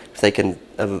that, and if they can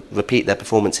repeat their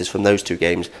performances from those 2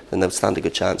 games, then they'll stand a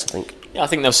good chance, I think. Yeah, I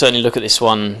think they'll certainly look at this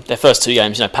one. Their first 2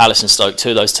 games, Palace and Stoke, 2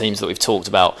 of those teams that we've talked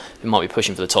about who might be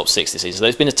pushing for the top 6 this season. So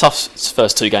it's been a tough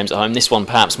first 2 games at home. This one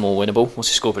perhaps more winnable. What's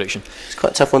your score prediction? It's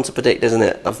quite a tough one to predict, isn't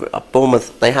it?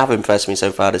 Bournemouth, they have impressed me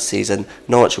so far this season.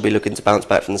 Norwich will be looking to bounce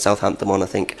back from the Southampton one. I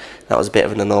think that was a bit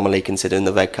of an anomaly considering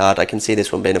the red card. I can see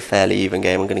this one being a fairly even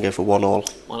game. I'm going to go for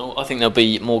 1-1. Well, I think there'll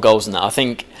be more goals than that. I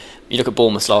think you look at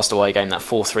Bournemouth's last away game, that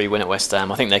 4-3 win at West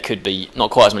Ham. I think there could be not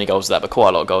quite as many goals as that, but quite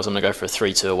a lot of goals. I'm going to go for a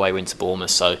 3-2 away win to Bournemouth.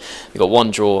 So we've got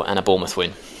 1 draw and a Bournemouth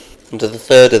win. And to the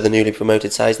third of the newly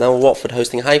promoted sides now, Watford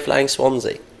hosting high-flying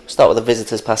Swansea. Start with the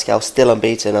visitors, Pascal, still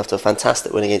unbeaten after a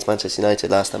fantastic win against Manchester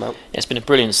United last time out. Yeah, it's been a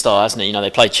brilliant start, hasn't it? They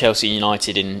played Chelsea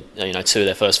United in 2 of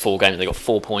their first 4 games. They got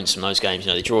 4 points from those games.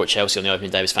 They draw at Chelsea on the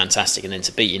opening day was fantastic, and then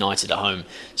to beat United at home,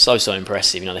 so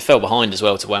impressive. They fell behind as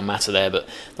well to Juan Mata there, but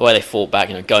the way they fought back,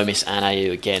 Gomez and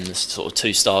Ayew again, sort of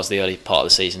 2 stars the early part of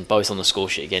the season, both on the score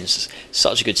sheet again. It's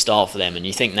such a good start for them, and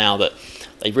you think now that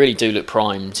they really do look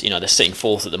primed. They're sitting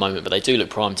 4th at the moment, but they do look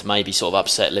primed to maybe sort of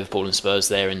upset Liverpool and Spurs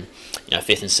there in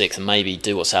 5th and 6th, and maybe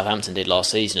do what Southampton did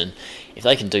last season. And if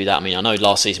they can do that, I know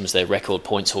last season was their record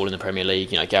points haul in the Premier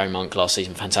League. Gary Monk last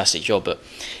season, fantastic job, but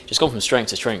just gone from strength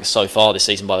to strength so far this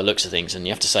season by the looks of things. And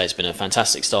you have to say it's been a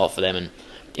fantastic start for them. And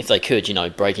if they could,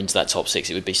 break into that top 6,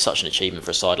 it would be such an achievement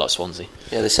for a side like Swansea.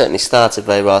 Yeah, they certainly started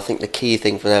very well. I think the key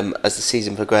thing for them as the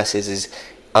season progresses is,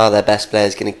 are their best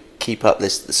players going to keep up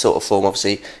this sort of form?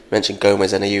 Obviously, you mentioned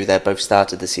Gomez and Ayew, they both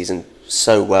started the season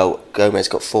so well. Gomez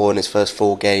got 4 in his first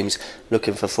 4 games,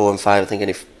 looking for 4 and 5. I think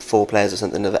only 4 players or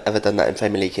something have ever done that in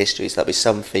Premier League history, so that'd be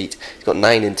some feat. He's got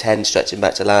 9 in 10 stretching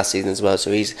back to last season as well,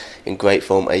 so he's in great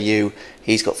form. Ayew,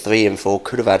 he's got 3 in 4,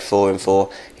 could have had 4 in 4.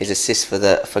 His assist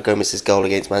for Gomez's goal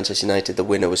against Manchester United, the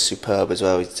winner, was superb as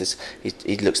well.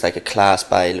 He looks like a class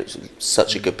buy. He looks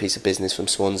such a good piece of business from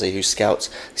Swansea, whose scouts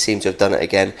seem to have done it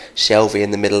again. Shelvey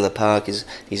in the middle of the park,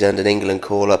 he's earned an England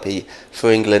call up.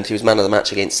 For England, he was man of the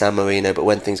match against San Marino Marcelino, but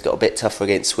when things got a bit tougher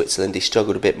against Switzerland, he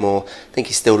struggled a bit more. I think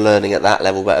he's still learning at that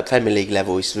level, but at Premier League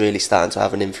level, he's really starting to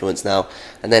have an influence now.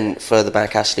 And then further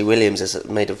back, Ashley Williams has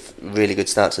made a really good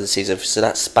start to the season, so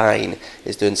that spine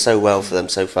is doing so well for them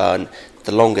so far, and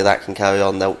the longer that can carry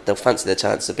on, they'll fancy their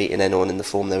chance of beating anyone in the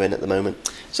form they're in at the moment.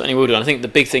 Certainly will do. And I think the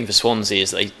big thing for Swansea is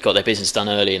they got their business done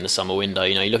early in the summer window.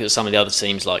 You look at some of the other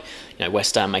teams like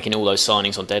West Ham making all those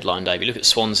signings on deadline day. If you look at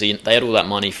Swansea, they had all that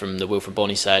money from the Wilfred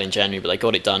Bonney sale in January, but they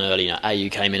got it done early. AU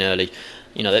came in early.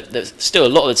 There's still a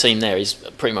lot of the team there is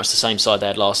pretty much the same side they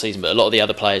had last season, but a lot of the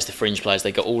other players, the fringe players,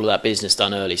 they got all of that business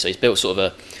done early. So he's built sort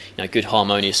of a good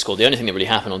harmonious squad. The only thing that really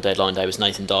happened on deadline day was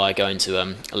Nathan Dyer going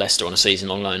to Leicester on a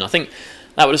season-long loan. I think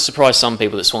that would have surprised some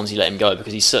people that Swansea let him go,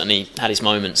 because he's certainly had his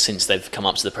moments since they've come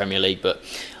up to the Premier League. But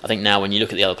I think now when you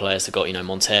look at the other players, they've got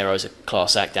Montero's a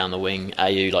class act down the wing.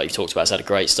 AU, like you've talked about, has had a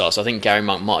great start. So I think Gary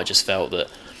Monk might have just felt that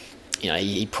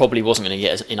he probably wasn't going to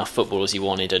get enough football as he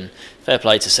wanted, and fair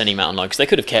play to sending him out on loan, because they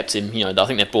could have kept him. I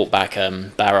think they've brought back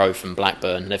Barrow from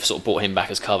Blackburn. They've sort of brought him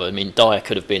back as cover. I mean, Dyer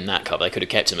could have been that cover. They could have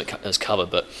kept him as cover,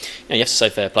 but you have to say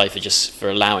fair play for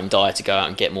allowing Dyer to go out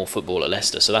and get more football at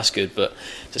Leicester. So that's good. But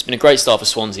it's been a great start for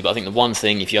Swansea. But I think the one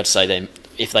thing, if you had to say them,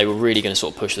 if they were really going to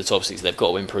sort of push the top six, they've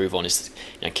got to improve on is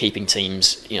keeping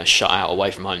teams shut out away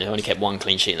from home. They've only kept one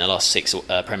clean sheet in their last 6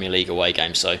 Premier League away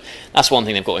games, so that's one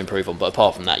thing they've got to improve on. But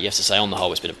apart from that, you have to say on the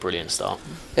whole it's been a brilliant start.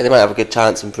 Yeah, they might have a good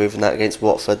chance of improving that against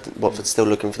Watford. Watford's still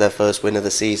looking for their first win of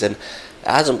the season. It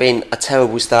hasn't been a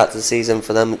terrible start to the season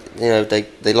for them.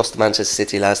 They lost to Manchester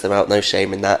City last time out, no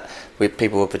shame in that. I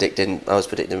was predicting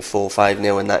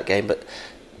 4-5-0 in that game, but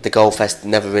the goal fest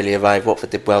never really arrived. Watford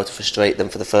did well to frustrate them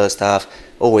for the first half.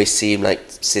 Always seemed like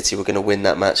City were going to win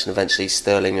that match, and eventually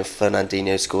Sterling and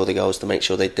Fernandinho score the goals to make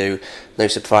sure they do. No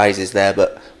surprises there,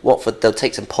 but Watford, they'll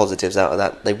take some positives out of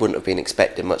that. They wouldn't have been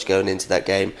expecting much going into that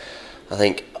game. I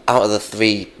think out of the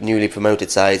 3 newly promoted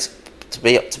sides, to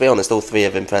be honest, all 3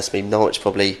 have impressed me. Norwich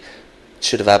probably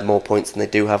should have had more points than they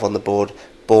do have on the board.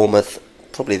 Bournemouth,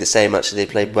 probably the same actually.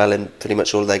 They played well in pretty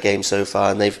much all of their games so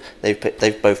far, and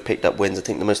they've both picked up wins. I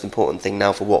think the most important thing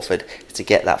now for Watford is to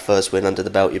get that first win under the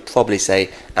belt. You'd probably say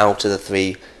out of the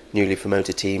 3 newly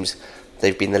promoted teams,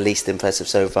 they've been the least impressive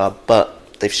so far, but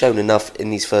they've shown enough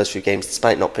in these first few games,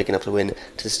 despite not picking up a win,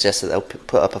 to suggest that they'll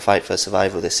put up a fight for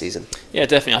survival this season. Yeah,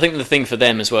 definitely. I think the thing for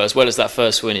them as well as that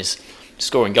first win, is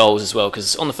scoring goals as well,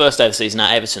 because on the first day of the season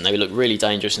at Everton, they looked really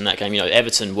dangerous in that game.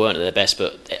 Everton weren't at their best,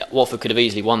 but Watford could have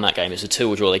easily won that game. It was a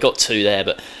 2-2 draw. They got 2 there,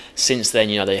 but since then,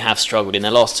 they have struggled in their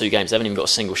last 2 games. They haven't even got a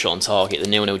single shot on target. The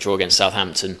 0-0 draw against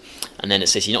Southampton, and then at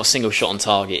City, not a single shot on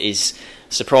target is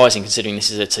surprising, considering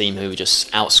this is a team who were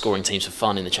just outscoring teams for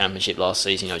fun in the Championship last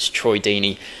season. It's Troy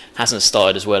Deeney hasn't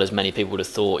started as well as many people would have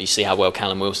thought. You see how well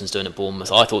Callum Wilson's doing at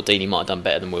Bournemouth. I thought Deeney might have done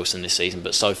better than Wilson this season,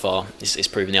 but so far it's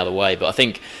proven the other way. But I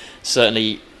think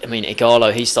certainly,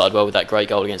 Igalo, he started well with that great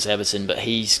goal against Everton, but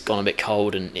he's gone a bit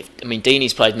cold. And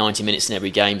Deeney's played 90 minutes in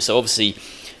every game, so obviously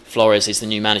Flores is the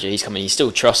new manager. He's coming. He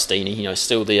still trusts Deeney.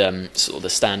 Still the sort of the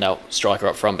standout striker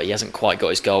up front, but he hasn't quite got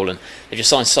his goal. And they've just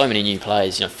signed so many new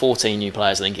players. 14 new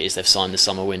players, I think it is. They've signed this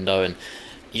summer window, and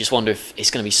you just wonder if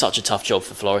it's going to be such a tough job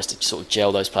for Flores to sort of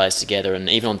gel those players together. And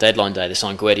even on deadline day, they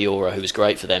signed Guediora, who was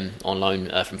great for them on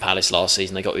loan from Palace last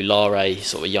season. They got Ulare,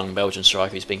 sort of a young Belgian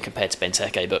striker who's been compared to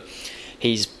Benteke, but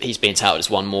he's being touted as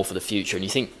one more for the future. And you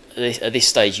think at this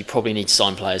stage you probably need to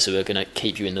sign players who are going to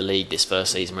keep you in the league this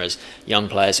first season, whereas young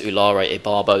players, Ulare,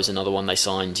 Ibarbo's another one they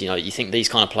signed. You think these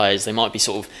kind of players, they might be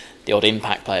sort of the odd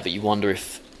impact player, but you wonder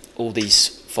if all these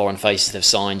foreign faces they've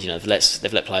signed, they've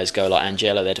let players go like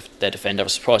Angelo, their defender. I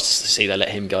was surprised to see they let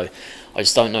him go. I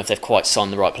just don't know if they've quite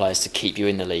signed the right players to keep you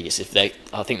in the league.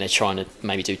 I think they're trying to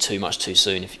maybe do too much too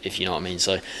soon, if you know what I mean.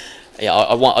 So yeah,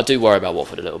 I do worry about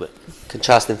Watford a little bit.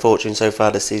 Contrasting fortune so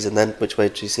far this season then, which way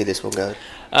do you see this one going?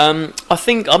 I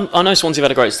know Swansea have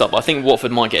had a great start, but I think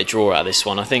Watford might get a draw out of this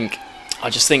one. I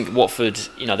just think Watford,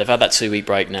 they've had that 2-week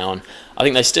break now, and I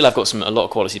think they still have got a lot of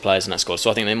quality players in that squad, so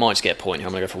I think they might just get a point here.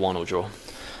 I'm going to go for 1 or draw.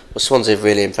 Well, Swansea have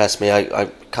really impressed me.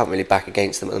 I can't really back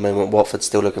against them at the moment. Watford's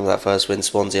still looking for that first win.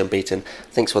 Swansea unbeaten.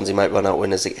 I think Swansea might run out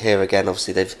winners here again.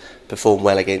 Obviously, they've performed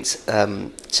well against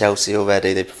Chelsea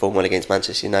already. They've performed well against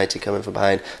Manchester United coming from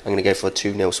behind. I'm going to go for a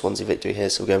 2-0 Swansea victory here.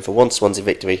 So we're going for 1 Swansea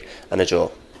victory and a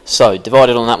draw. So,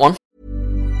 divided on that one.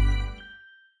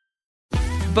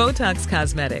 Botox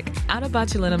Cosmetic, out of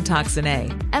botulinum toxin A,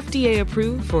 FDA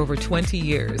approved for over 20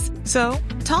 years. So,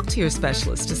 talk to your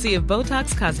specialist to see if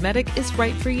Botox Cosmetic is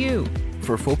right for you.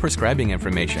 For full prescribing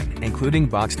information, including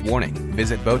boxed warning,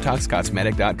 visit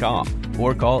BotoxCosmetic.com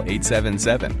or call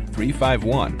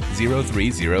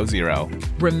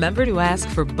 877-351-0300. Remember to ask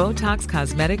for Botox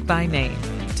Cosmetic by name.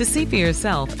 To see for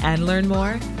yourself and learn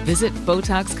more, visit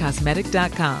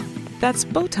BotoxCosmetic.com. That's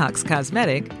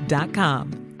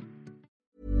BotoxCosmetic.com.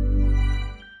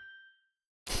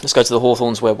 Let's go to the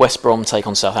Hawthorns, where West Brom take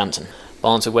on Southampton.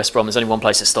 Barnes with West Brom, there's only one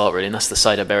place to start really, and that's the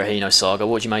Saido Berahino saga.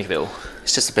 What do you make of it all?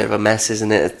 It's just a bit of a mess,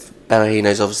 isn't it?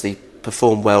 Berahino's obviously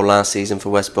performed well last season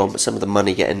for West Brom, but some of the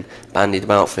money getting bandied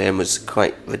about for him was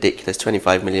quite ridiculous.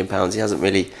 £25 million. He hasn't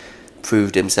really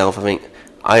proved himself. I think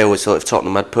I always thought if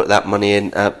Tottenham had put that money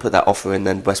in, put that offer in,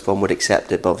 then West Brom would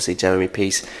accept it. But obviously Jeremy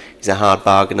Peace, he's a hard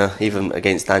bargainer. Even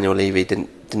against Daniel Levy,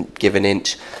 didn't give an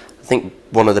inch. I think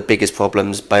one of the biggest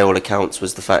problems, by all accounts,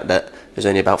 was the fact that there's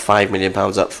only about £5 million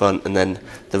up front, and then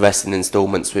the rest in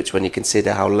instalments, which, when you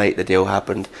consider how late the deal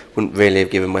happened, wouldn't really have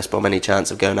given West Brom any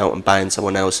chance of going out and buying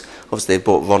someone else. Obviously, they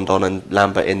brought Rondon and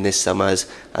Lambert in this summer as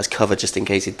cover just in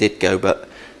case he did go, but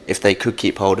if they could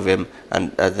keep hold of him,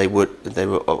 and they were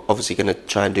obviously going to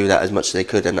try and do that as much as they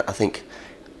could. And I think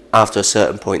after a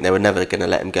certain point, they were never going to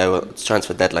let him go. It's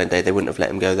transfer deadline day, they wouldn't have let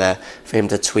him go there. For him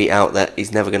to tweet out that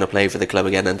he's never going to play for the club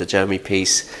again under Jeremy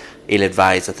Peace,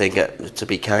 ill-advised, I think, to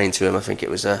be kind to him. I think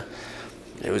it was a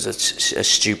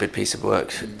stupid piece of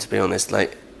work, to be honest.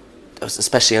 Like,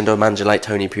 especially under a manager like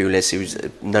Tony Pulis, who's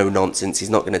no nonsense. He's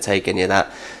not going to take any of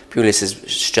that. Pulis has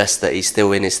stressed that he's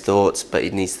still in his thoughts, but he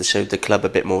needs to show the club a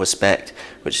bit more respect,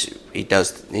 which he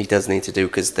does need to do,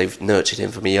 because they've nurtured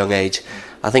him from a young age.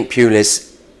 I think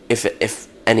Pulis, if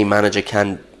any manager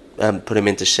can put him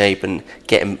into shape and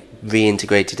get him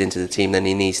reintegrated into the team, then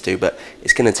he needs to, but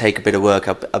it's going to take a bit of work.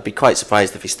 I'd be quite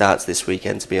surprised if he starts this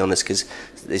weekend, to be honest, because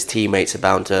his teammates are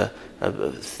bound to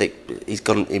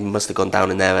he must have gone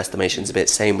down in their estimations a bit.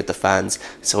 Same with the fans.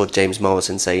 I saw James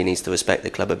Morrison say he needs to respect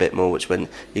the club a bit more, which, when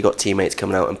you got teammates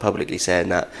coming out and publicly saying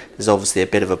that, there's obviously a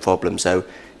bit of a problem. So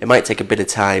it might take a bit of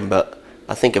time, but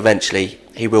I think eventually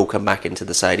he will come back into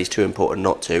the side. He's too important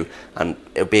not to, and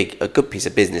it'll be a good piece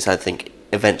of business, I think,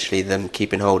 eventually, them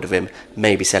keeping hold of him,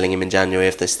 maybe selling him in January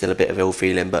if there's still a bit of ill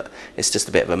feeling, but it's just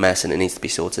a bit of a mess and it needs to be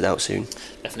sorted out soon.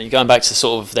 Definitely. Going back to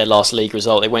sort of their last league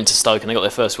result, they went to Stoke and they got their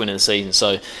first win of the season,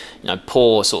 so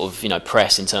poor sort of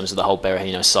press in terms of the whole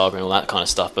Berahino saga and all that kind of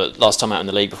stuff. But last time out in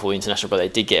the league before the international break, they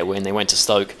did get a win. They went to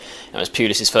Stoke. It was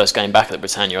Pulis' first game back at the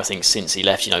Britannia, I think, since he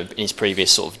left. In his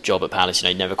previous sort of job at Palace,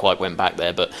 he never quite went back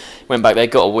there, but went back there,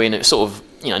 got a win. It was sort of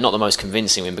not the most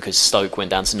convincing win, because Stoke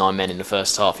went down to 9 men in the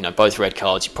first half. Both red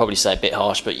cards. You'd probably say a bit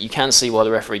harsh, but you can see why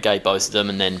the referee gave both of them.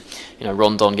 And then,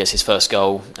 Rondon gets his first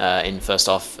goal in first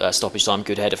half stoppage time.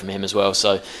 Good header from him as well.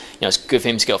 So, it's good for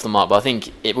him to get off the mark. But I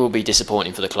think it will be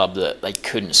disappointing for the club that they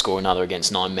couldn't score another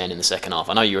against 9 men in the second half.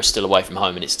 I know you're still away from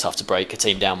home, and it's tough to break a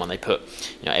team down when they put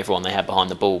everyone they had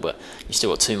behind the ball. But you still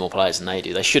got 2 more players than they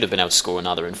do. They should have been able to score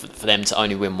another, and for them to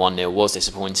only win 1-0 was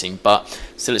disappointing. But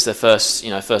still, it's their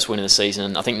first win of the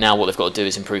season. And I think now what they've got to do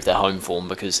is improve their home form,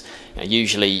 because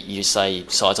usually you say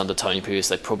sides under Tony Pulis,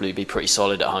 they'd probably be pretty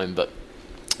solid at home, but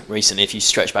recently, if you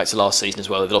stretch back to last season as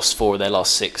well, they've lost 4 of their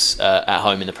last 6 at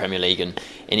home in the Premier League, and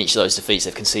in each of those defeats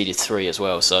they've conceded 3 as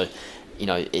well. So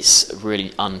it's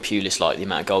really un-Pulis-like, the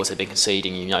amount of goals they've been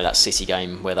conceding. That City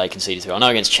game where they conceded 3. I know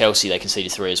against Chelsea they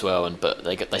conceded 3 as well, but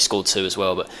they scored 2 as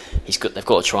well. But they've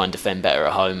got to try and defend better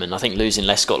at home. And I think losing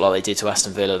Lescott like they did to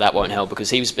Aston Villa, that won't help,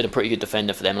 because he's been a pretty good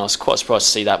defender for them. And I was quite surprised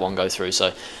to see that one go through.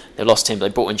 So they've lost him, but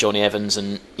they brought in Johnny Evans,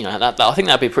 and I think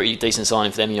that'd be a pretty decent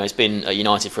signing for them. He's been at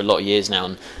United for a lot of years now,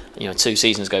 and 2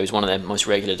 seasons ago he was one of their most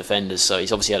regular defenders. So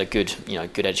he's obviously had a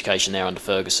good education there under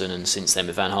Ferguson, and since then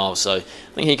with Van Gaal. So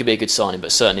I think he could be a good signing,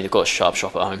 but certainly they've got a sharp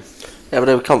shop at home. Yeah, but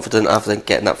they were confident after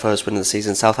getting that first win of the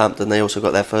season. Southampton, they also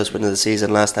got their first win of the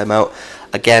season last time out.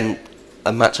 Again,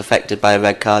 a match affected by a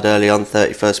red card early on,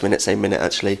 31st minute, same minute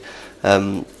actually.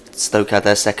 Stoke had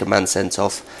their second man sent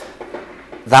off.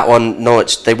 That one,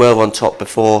 Norwich, they were on top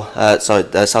before.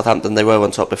 Southampton, they were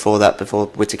on top before that, before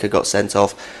Whittaker got sent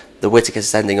off. The Whittaker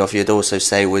sending off, you'd also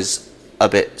say, was a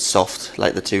bit soft,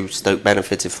 like the 2 Stoke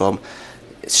benefited from.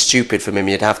 It's stupid from him,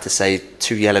 you'd have to say.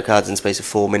 2 yellow cards in the space of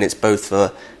 4 minutes, both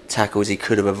for tackles he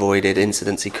could have avoided,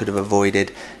 incidents he could have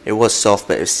avoided. It was soft,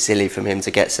 but it was silly from him to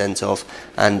get sent off.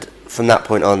 And from that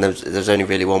point on, there was only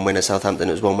really one winner, Southampton.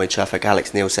 It was one-way traffic.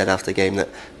 Alex Neil said after the game that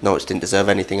Norwich didn't deserve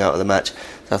anything out of the match.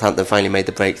 Southampton finally made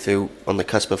the breakthrough on the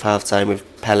cusp of half-time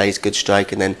with Pele's good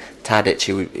strike, and then Tadic,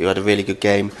 who had a really good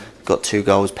game, got 2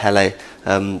 goals. Pele,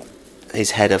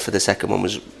 his header for the second one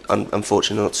was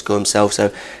unfortunate not to score himself,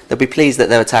 so they'll be pleased that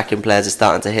their attacking players are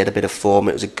starting to hit a bit of form.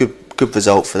 It was a good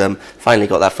result for them. Finally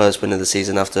got that first win of the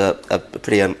season after a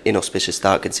pretty inauspicious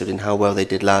start, considering how well they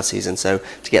did last season. So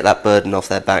to get that burden off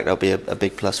their back, that'll be a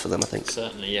big plus for them, I think.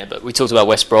 Certainly, yeah. But we talked about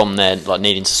West Brom there,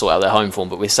 needing to sort out their home form.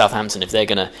 But with Southampton, if they're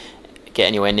going to get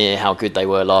anywhere near how good they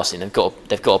were last season.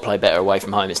 They've got to play better away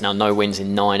from home. It's now no wins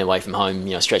in 9 away from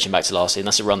home, stretching back to last season.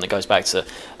 That's a run that goes back to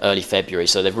early February.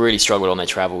 So they've really struggled on their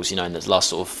travels, in the last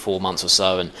sort of 4 months or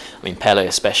so. And I mean, Pele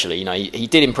especially, he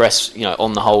did impress,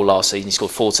 on the whole last season. He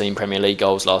scored 14 Premier League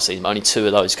goals last season, but only 2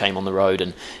 of those came on the road.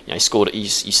 And he scored. You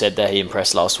said there he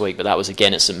impressed last week, but that was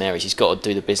again at St Mary's. He's got to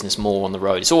do the business more on the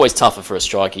road. It's always tougher for a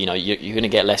striker. You're going to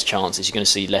get less chances. You're going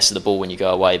to see less of the ball when you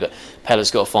go away. But Pele's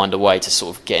got to find a way to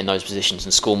sort of get in those positions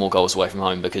and score more goals away from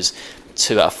home, because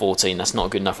 2 out of 14, that's not a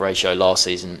good enough ratio last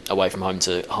season away from home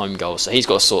to home goals. So he's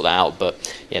got to sort that out.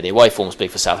 But yeah, the away form's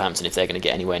big for Southampton if they're going to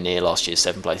get anywhere near last year's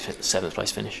 7th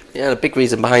place finish. Yeah, the big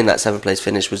reason behind that 7th place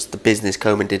finish was the business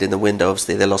Koeman did in the window.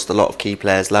 Obviously they lost a lot of key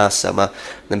players last summer,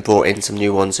 and then brought in some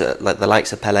new ones like the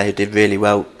likes of Pele, who did really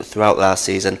well throughout last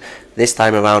season. This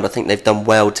time around I think they've done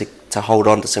well to hold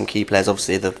on to some key players.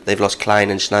 Obviously they've lost Klein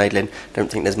and Schneidlin.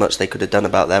 Don't think there's much they could have done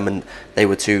about them, and they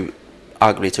were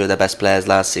arguably 2 of their best players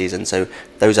last season, so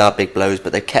those are big blows.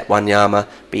 But they've kept Wanyama.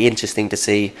 Be interesting to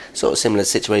see, sort of similar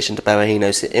situation to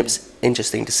Berahino. It was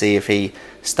interesting to see if he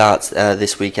starts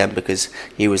this weekend, because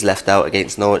he was left out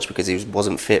against Norwich because he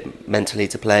wasn't fit mentally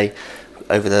to play.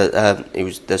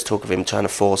 There's talk of him trying to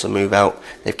force a move out.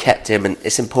 They've kept him, and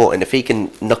it's important if he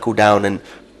can knuckle down and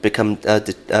become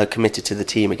committed to the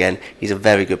team again. He's a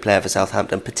very good player for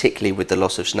Southampton, particularly with the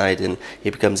loss of Schneider. He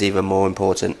becomes even more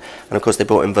important. And of course they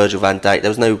brought in Virgil van Dijk.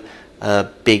 There was no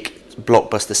big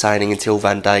blockbuster signing until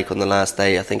Van Dijk on the last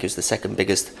day. I think it was the second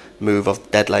biggest move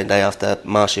of deadline day after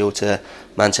Martial to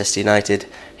Manchester United.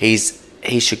 He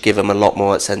should give him a lot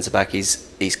more at centre back.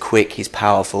 He's quick, he's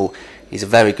powerful, he's a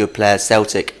very good player.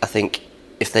 Celtic, I think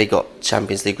if they got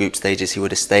Champions League group stages, he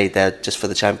would have stayed there just for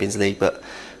the Champions League. But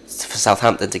for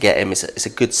Southampton to get him, it's a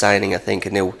good signing, I think,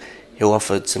 and he'll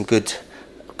offer some good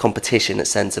competition at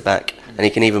centre back, and he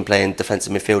can even play in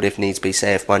defensive midfield if needs be.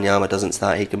 Say if Wanyama doesn't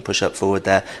start, he can push up forward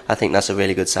there. I think that's a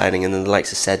really good signing. And then the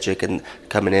likes of Cedric and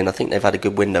coming in, I think they've had a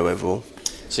good window overall.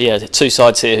 So yeah, 2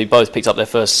 sides here who both picked up their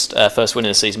first win of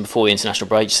the season before the international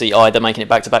break. You see either making it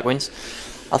back-to-back wins?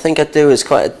 I think I do. It's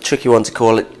quite a tricky one to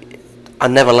call it. I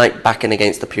never like backing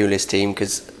against the Pulis team,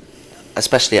 because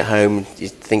especially at home you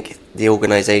think the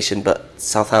organisation, but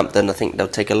Southampton, I think they'll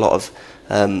take a lot of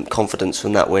confidence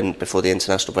from that win before the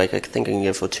international break. I think I can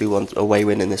go for a 2-1 away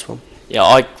win in this one. Yeah,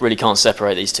 I really can't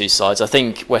separate these 2 sides. I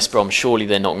think West Brom, surely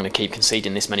they're not going to keep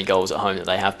conceding this many goals at home that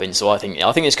they have been. So I think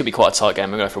this could be quite a tight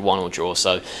game. We're going to go for a 1-1 draw.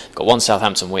 So we've got 1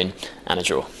 Southampton win and a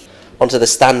draw. On to the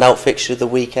standout fixture of the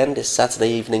weekend, this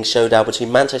Saturday evening showdown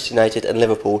between Manchester United and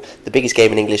Liverpool, the biggest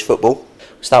game in English football.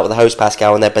 We'll start with the host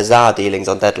Pascal and their bizarre dealings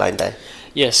on deadline day.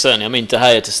 Yeah, certainly. I mean, De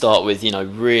Gea to start with,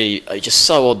 really just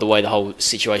so odd the way the whole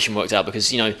situation worked out,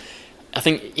 because, I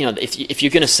think, if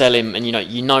you're going to sell him, and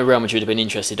Real Madrid have been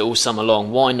interested all summer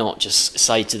long, why not just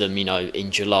say to them,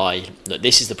 in July, that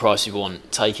this is the price we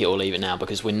want, take it or leave it now,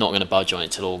 because we're not going to budge on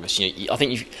it till August.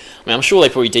 I'm sure they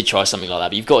probably did try something like that,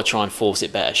 but you've got to try and force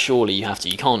it better. Surely you have to.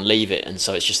 You can't leave it, and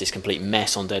so it's just this complete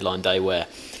mess on deadline day where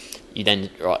you then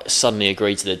suddenly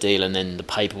agree to the deal, and then the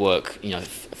paperwork,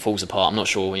 falls apart. I'm not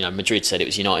sure. Madrid said it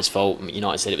was United's fault.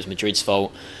 United said it was Madrid's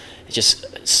fault. It's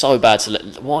just so bad to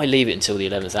why leave it until the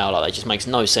 11th hour like that? It just makes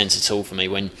no sense at all for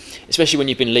me. Especially when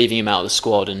you've been leaving him out of the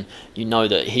squad, and you know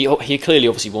that he clearly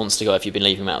obviously wants to go. If you've been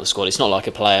leaving him out of the squad, it's not like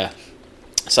a player.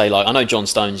 Say I know John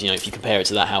Stones. If you compare it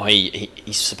to that, how he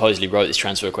supposedly wrote this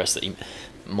transfer request that he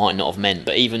might not have meant,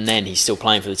 but even then he's still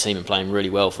playing for the team and playing really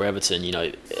well for Everton.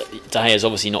 De Gea's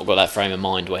obviously not got that frame of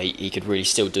mind where he could really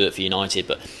still do it for United,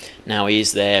 but now he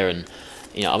is there, and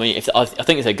I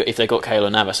think if they got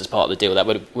Keylor Navas as part of the deal, that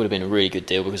would have been a really good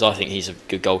deal, because I think he's a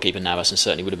good goalkeeper, Navas, and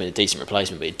certainly would have been a decent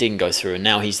replacement, but it didn't go through, and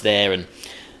now he's there, and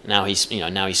now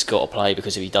he's got to play,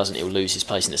 because if he doesn't, he'll lose his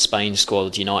place in the Spain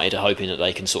squad. United are hoping that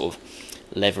they can sort of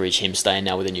leverage him staying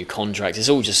now with a new contract. It's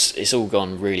all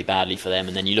gone really badly for them.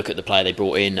 And then you look at the player they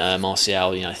brought in,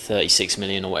 Martial, 36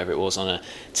 million or whatever it was on a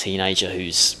teenager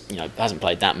who's hasn't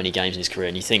played that many games in his career,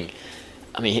 and you think,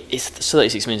 it's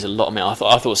 36 million is a lot of money.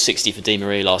 I thought 60 for Di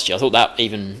Maria last year. I thought that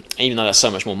even though that's so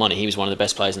much more money, he was one of the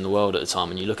best players in the world at the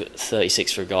time. And you look at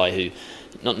 36 for a guy who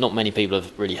not many people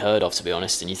have really heard of, to be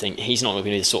honest. And you think he's not going to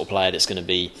be the sort of player that's going to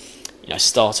be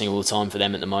starting all the time for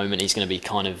them at the moment. He's going to be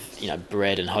kind of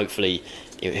bred, and hopefully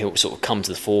he'll sort of come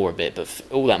to the fore a bit. But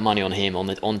all that money on him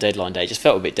on deadline day just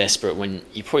felt a bit desperate, when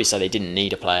you probably say they didn't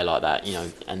need a player like that,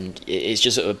 and it's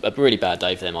just a really bad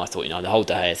day for them. I thought the whole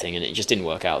De Gea thing, and it just didn't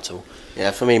work out at all.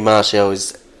 Yeah, for me, Martial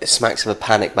smacks of a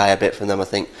panic buy a bit from them. I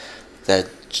think their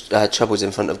troubles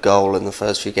in front of goal in the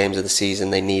first few games of the season.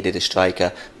 They needed a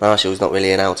striker. Marshall's not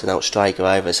really an out-and-out striker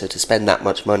either, so to spend that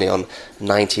much money on a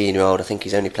 19-year-old, I think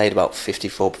he's only played about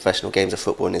 54 professional games of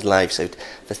football in his life, so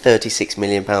the £36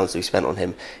 million that we spent on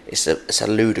him, it's a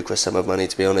ludicrous sum of money,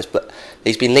 to be honest. But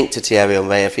he's been linked to Thierry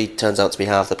Henry. If he turns out to be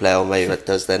half the player Henry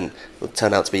does, then it will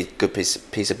turn out to be a good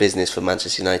piece of business for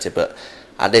Manchester United. But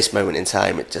at this moment in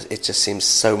time, it just seems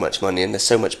so much money, and there's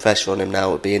so much pressure on him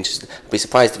now. I'd be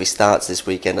surprised if he starts this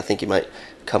weekend. I think he might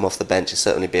come off the bench. It'll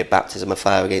certainly be a baptism of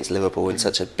fire against Liverpool in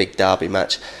such a big derby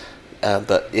match.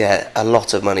 But yeah, a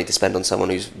lot of money to spend on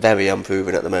someone who's very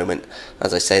unproven at the moment.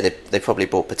 As I say, they probably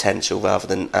bought potential rather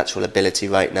than actual ability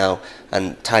right now,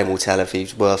 and time will tell if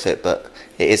he's worth it, but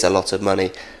it is a lot of money.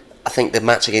 I think the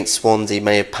match against Swansea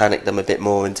may have panicked them a bit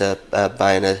more into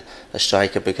buying a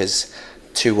striker, because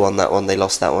 2-1 that one, they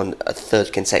lost that one, a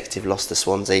third consecutive loss to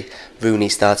Swansea. Rooney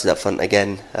started up front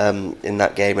again in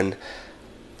that game, and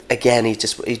again he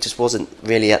just wasn't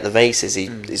really at the races.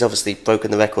 He's obviously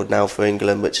broken the record now for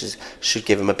England, which should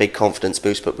give him a big confidence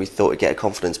boost, but we thought he'd get a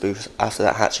confidence boost after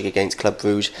that hat-trick against Club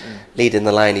Brugge. Leading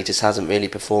the line, he just hasn't really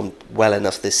performed well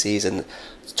enough this season.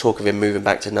 Talk of him moving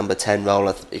back to number 10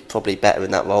 role, he's probably better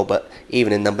in that role, but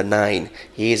even in number 9,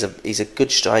 he's a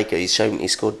good striker. He's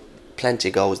scored plenty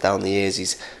of goals down the years.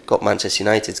 He's got Manchester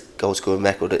United's goal scoring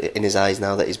record in his eyes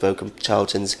now that he's broken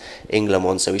Charlton's England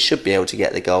one, so he should be able to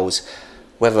get the goals.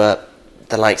 Whether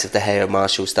the likes of De Gea and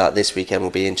Martial start this weekend will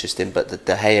be interesting, but the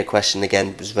De Gea question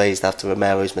again was raised after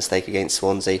Romero's mistake against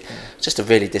Swansea. Just a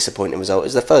really disappointing result. It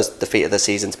was the first defeat of the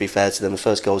season, to be fair to them, the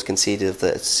first goals conceded of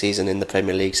the season in the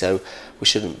Premier League, so we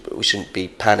shouldn't be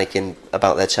panicking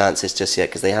about their chances just yet,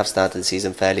 because they have started the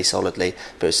season fairly solidly,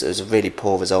 but it was a really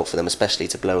poor result for them, especially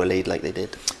to blow a lead like they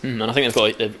did. And I think they've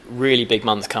got a really big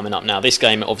month coming up now. This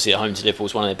game, obviously at home to Liverpool,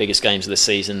 is one of their biggest games of the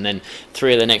season. Then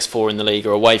 3 of their next 4 in the league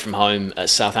are away from home at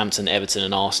Southampton, Everton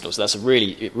and Arsenal, so that's a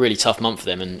really tough month for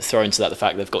them. And throw into that the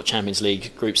fact they've got Champions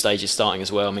League group stages starting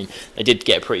as well. I mean, they did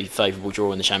get a pretty favourable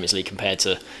draw in the Champions League compared to,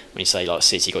 when you say like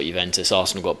City got Juventus,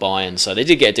 Arsenal got Bayern, so they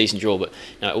did get a decent draw, but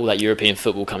all that European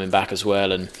football coming back as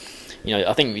well. And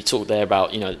I think we talked there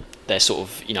about their sort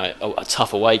of a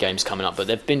tough away games coming up, but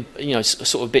they've been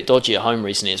sort of a bit dodgy at home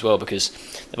recently as well, because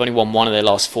they've only won 1 of their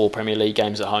last 4 Premier League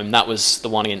games at home. That was the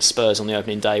one against Spurs on the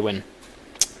opening day, when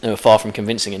they were far from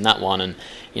convincing in that one, and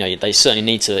they certainly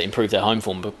need to improve their home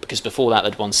form, because before that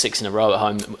they'd won 6 in a row at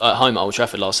home at Old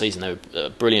Trafford last season. They were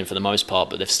brilliant for the most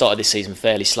part, but they've started this season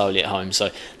fairly slowly at home,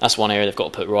 so that's one area they've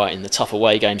got to put right. In the tough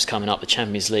away games coming up, the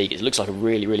Champions League, it looks like a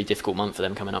really difficult month for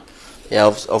them coming up. Yeah,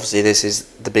 obviously this is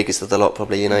the biggest of the lot,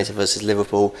 probably United versus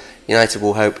Liverpool. United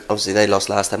will hope, obviously they lost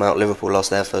last time out, Liverpool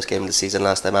lost their first game of the season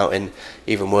last time out in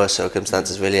even worse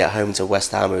circumstances really, at home to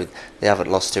West Ham, who they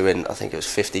haven't lost to in, I think it was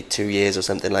 52 years or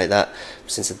something like that,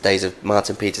 since the days of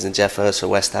Martin Peters and Jeff Hurst for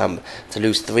West Ham. To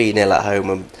lose 3-0 at home,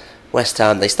 and West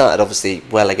Ham, they started obviously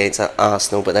well against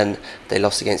Arsenal, but then they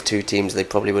lost against 2 teams they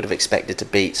probably would have expected to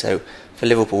beat. So for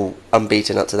Liverpool,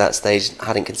 unbeaten up to that stage,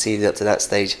 hadn't conceded up to that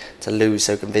stage, to lose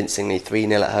so convincingly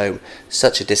 3-0 at home,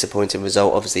 such a disappointing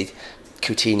result. Obviously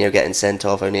Coutinho getting sent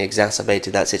off only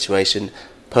exacerbated that situation.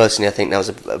 Personally, I think that was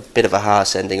a bit of a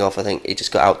harsh ending off. I think he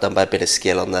just got outdone by a bit of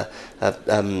skill on the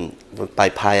by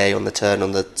Payet on the turn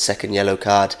on the second yellow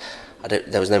card.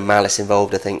 There was no malice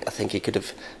involved. I think he could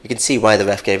have. You can see why the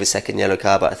ref gave a second yellow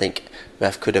card, but I think the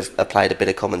ref could have applied a bit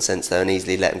of common sense there and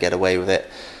easily let him get away with it.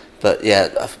 But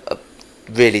yeah, a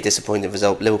really disappointing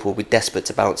result. Liverpool will be desperate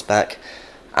to bounce back.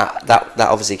 That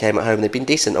obviously came at home. They've been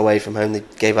decent away from home. They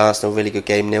gave Arsenal a really good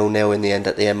game, 0-0 in the end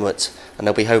at the Emirates, and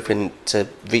they'll be hoping to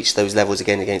reach those levels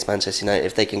again against Manchester United.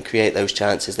 If they can create those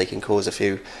chances, they can cause a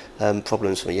few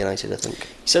problems for United, I think. You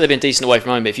said they've been decent away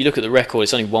from home, but if you look at the record,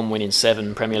 it's only 1 win in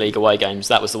 7 Premier League away games.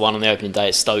 That was the one on the opening day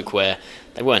at Stoke where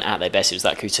they weren't at their best. It was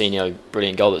that Coutinho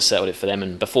brilliant goal that settled it for them,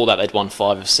 and before that they'd won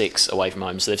 5 of 6 away from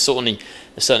home. So they've certainly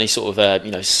sort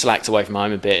of slacked away from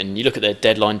home a bit. And you look at their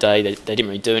deadline day, they didn't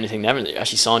really do anything. They haven't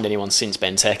actually signed anyone since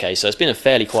Benteke, so it's been a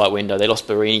fairly quiet window. They lost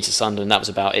Barini to Sunderland, that was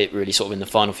about it really, sort of in the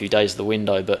final few days of the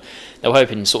window. But they were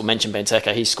hoping, sort of mentioned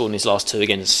Benteke, he's scored in his last 2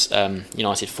 against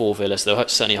United for Villa, so they'll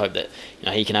certainly hope that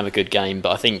he can have a good game.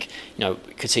 But I think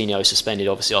Coutinho suspended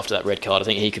obviously after that red card. I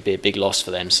think he could be a big loss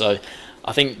for them. So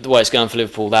I think the way it's going for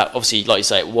Liverpool, that obviously, like you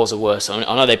say, it was a worse. I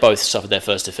know they both suffered their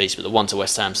first defeats, but the one to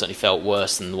West Ham certainly felt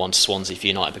worse than the one to Swansea for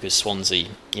United, because Swansea,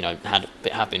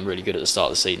 have been really good at the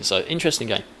start of the season. So interesting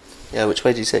game. Yeah, which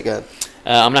way do you see it going?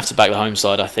 I'm gonna have to back the home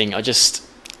side. I think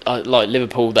I like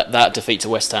Liverpool. That defeat to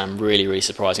West Ham really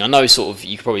surprising. I know sort of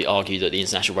you could probably argue that the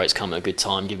international breaks come at a good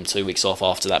time, give them 2 weeks off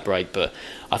after that break, but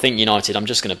I think United, I'm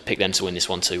just going to pick them to win this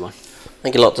 1-2-1. I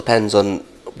think a lot depends on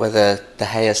whether De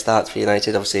Gea starts for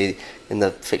United. Obviously, in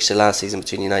the fixture last season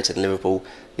between United and Liverpool,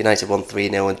 United won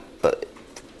 3-0,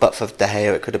 but for De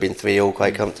Gea it could have been 3-3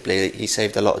 quite comfortably. He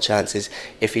saved a lot of chances.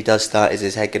 If he does start, is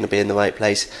his head going to be in the right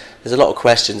place? There's a lot of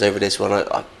questions over this one.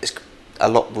 A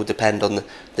lot will depend on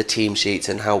the team sheets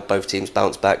and how both teams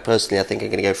bounce back. Personally, I think I'm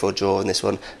going to go for a draw in this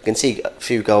one. I can see a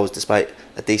few goals despite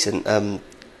a decent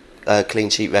clean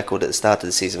sheet record at the start of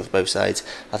the season for both sides.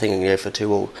 I think I'm going to go for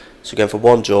 2-2. So we're going for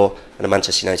one draw and a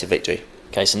Manchester United victory.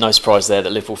 Okay, so no surprise there that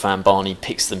Liverpool fan Barney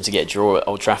picks them to get a draw at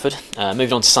Old Trafford.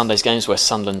 Moving on to Sunday's games where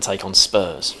Sunderland take on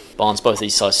Spurs. Barnes, both of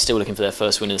these sides still looking for their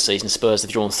first win of the season. Spurs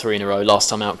have drawn 3 in a row, last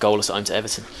time out goalless at home to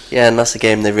Everton. Yeah, and that's a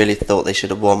game they really thought they should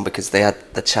have won because they had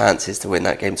the chances to win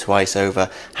that game twice over.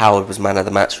 Howard was man of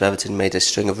the match for Everton, made a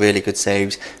string of really good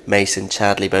saves. Mason,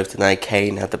 Chadley both denied.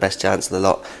 Kane had the best chance of the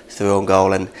lot through on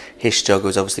goal, and his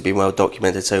struggles obviously been well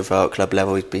documented so far at club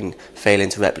level. He's been failing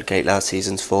to replicate last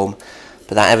season's form.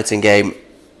 But that Everton game,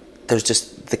 there was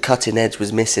just the cutting edge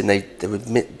was missing.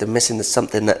 They're missing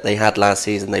something that they had last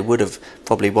season. They would have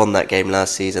probably won that game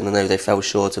last season. I know they fell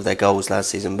short of their goals last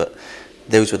season, but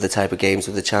those were the type of games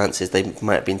with the chances they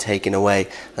might have been taken away.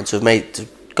 And to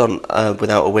have gone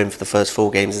without a win for the first 4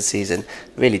 games of the season,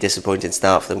 really disappointing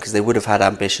start for them because they would have had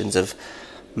ambitions of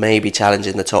maybe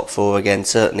challenging the top 4 again,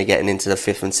 certainly getting into the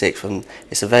 5th and 6th. And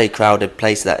it's a very crowded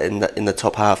place that in the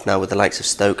top half now with the likes of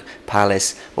Stoke,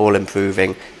 Palace all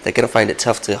improving. They're going to find it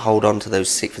tough to hold on to those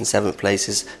 6th and 7th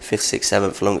places, 5th,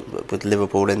 6th, 7th, along with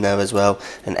Liverpool in there as well,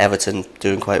 and Everton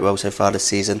doing quite well so far this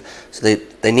season. So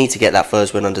they need to get that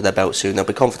first win under their belt soon. They'll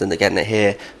be confident of getting it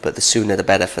here, but the sooner the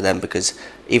better for them because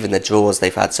even the draws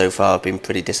they've had so far have been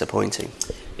pretty disappointing.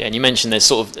 Yeah, and you mentioned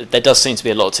there does seem to be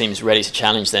a lot of teams ready to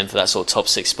challenge them for that sort of top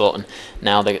 6 spot, and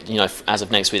now they, as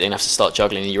of next week, they're going to have to start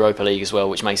juggling the Europa League as well,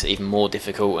 which makes it even more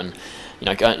difficult. And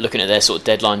looking at their sort of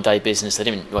deadline day business, they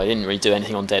didn't really do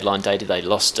anything on deadline day, did they?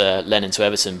 Lost Lennon to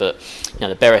Everton, but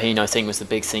the Berahino thing was the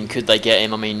big thing. Could they get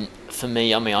him? For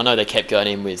me, I know they kept going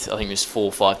in with, I think it was 4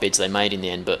 or 5 bids they made in the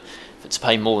end, but to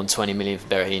pay more than 20 million for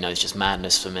Berahino is just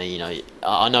madness for me.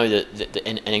 I know that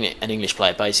an English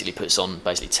player basically puts on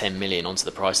 10 million onto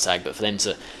the price tag, but for them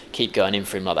to keep going in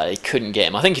for him like that, they couldn't get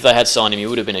him. I think if they had signed him, he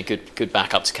would have been a good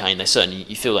backup to Kane.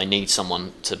 You feel they need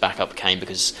someone to back up Kane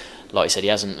because, like you said,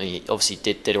 he obviously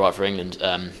did all right for England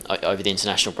over the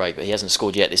international break, but he hasn't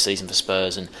scored yet this season for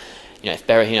Spurs. And if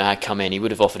Berahino had come in, he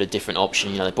would have offered a different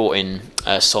option. They brought in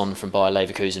Son from Bayer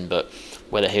Leverkusen, but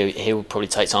whether he'll probably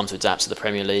take time to adapt to the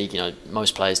Premier League,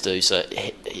 most players do. So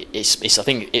it's I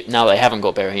think now they haven't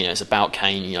got Berahino, it's about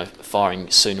Kane, firing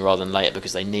sooner rather than later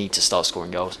because they need to start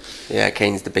scoring goals. Yeah,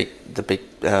 Kane's the big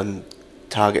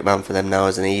target man for them now,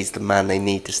 isn't he? He's the man they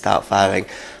need to start firing.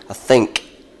 I think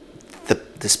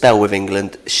the spell with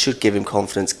England should give him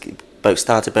confidence.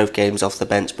 Started both games off the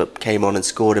bench, but came on and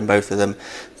scored in both of them.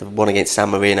 The one against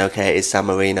San Marino, it is San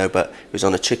Marino, but it was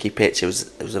on a tricky pitch. It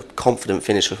was a confident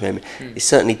finish with him. He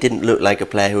certainly didn't look like a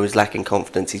player who was lacking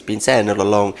confidence. He's been saying all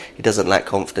along he doesn't lack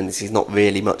confidence. He's not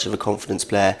really much of a confidence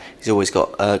player. He's always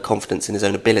got confidence in his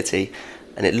own ability,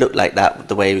 and it looked like that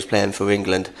the way he was playing for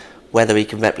England. Whether he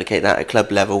can replicate that at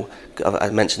club level, I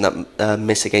mentioned that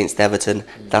miss against Everton.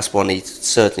 That's one he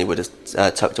certainly would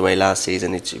have tucked away last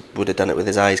season. He would have done it with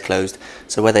his eyes closed.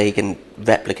 So whether he can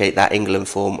replicate that England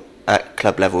form at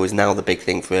club level is now the big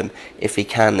thing for him. If he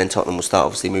can, then Tottenham will start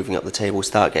obviously moving up the table,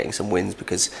 start getting some wins,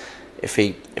 because if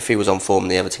he was on form in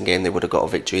the Everton game, they would have got a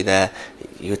victory there.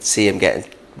 You would see him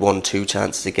getting 1-2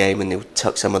 chances a game and they would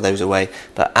tuck some of those away.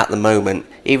 But at the moment,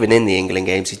 even in the England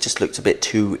games, he just looked a bit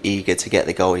too eager to get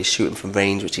the goal. He's shooting from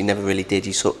range, which he never really did.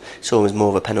 You saw him as more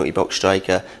of a penalty box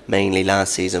striker mainly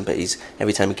last season, but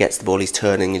every time he gets the ball, he's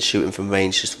turning and shooting from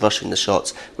range, just rushing the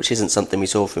shots, which isn't something we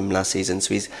saw from him last season.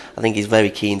 So I think he's very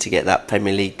keen to get that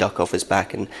Premier League duck off his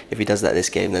back, and if he does that this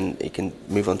game, then he can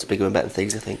move on to bigger and better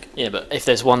things, I think. Yeah, but if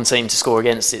there's one team to score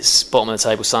against, it's bottom of the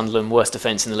table Sunderland, worst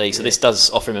defence in the league, so this does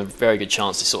offer him a very good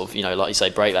chance to sort of, like you say,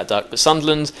 break that duck. But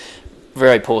Sunderland,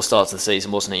 very poor start to the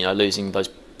season, wasn't it? Losing those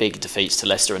big defeats to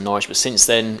Leicester and Norwich. But since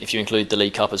then, if you include the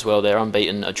League Cup as well, they're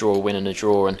unbeaten, a draw, a win and a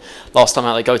draw. And last time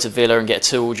out, they go to Villa and get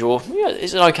a 2-2 draw. Yeah,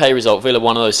 it's an okay result. Villa,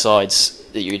 one of those sides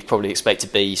that you'd probably expect to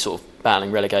be sort of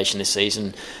battling relegation this season.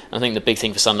 And I think the big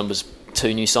thing for Sunderland was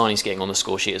 2 new signings getting on the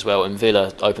score sheet as well, and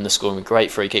Villa opened the scoring with a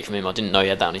great free kick from him. I didn't know he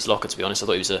had that in his locker, to be honest. I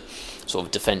thought he was a sort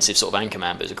of defensive sort of anchor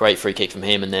man, but it was a great free kick from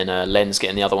him. And then Lenz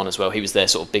getting the other one as well. He was their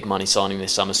sort of big money signing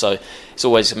this summer, so it's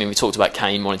always, we talked about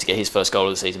Kane wanting to get his first goal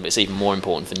of the season, but it's even more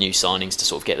important for new signings to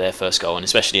sort of get their first goal, and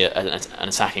especially an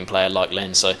attacking player like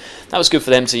Lenz. So that was good for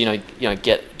them to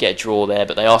get a draw there,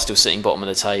 but they are still sitting bottom of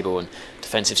the table and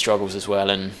defensive struggles as well,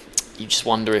 and you just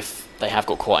wonder if they have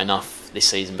got quite enough this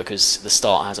season because the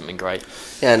start hasn't been great.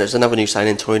 Yeah, and there's another new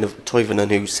signing, Toivonen,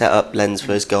 who set up Lens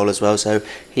for his goal as well, so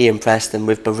he impressed. And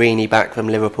with Barini back from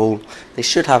Liverpool, they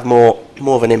should have more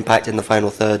of an impact in the final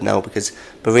third now, because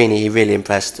Barini, he really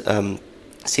impressed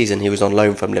season he was on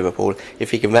loan from Liverpool.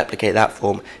 If he can replicate that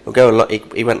form, he'll go a lot.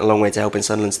 He went a long way to helping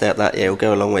Sunderland stay up that year. He'll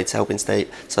go a long way to helping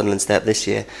Sunderland stay up this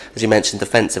year. As you mentioned,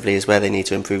 defensively is where they need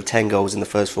to improve. 10 goals in the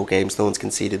first 4 games. No one's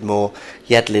conceded more.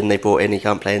 Yedlin they brought in. He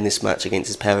can't play in this match against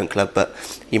his parent club, but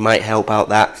he might help out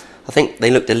that. I think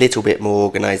they looked a little bit more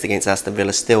organised against Aston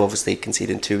Villa. Still, obviously,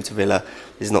 conceding 2 to Villa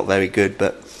is not very good,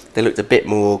 but they looked a bit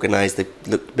more organised. They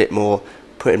looked a bit more,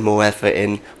 putting more effort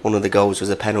in. One of the goals was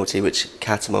a penalty which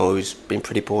Catamo, who's been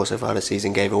pretty poor so far this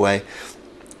season, gave away.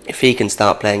 If he can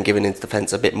start playing, giving his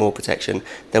defence a bit more protection,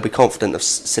 they'll be confident of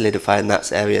solidifying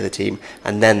that area of the team,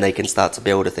 and then they can start to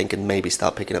build, I think, and maybe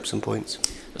start picking up some points.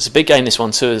 It's a big game, this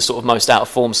one too. The sort of most out of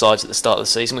form sides at the start of the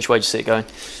season. Which way do you see it going?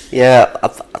 Yeah, I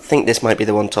think this might be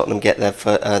the one Tottenham get their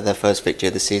first victory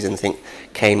of the season. I think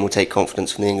Kane will take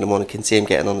confidence from the England one. I can see him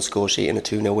getting on the score sheet in a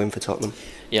 2-0 win for Tottenham.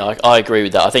 Yeah, I agree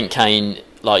with that. I think Kane,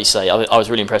 like you say, I was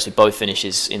really impressed with both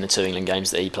finishes in the 2 England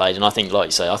games that he played, and I think, like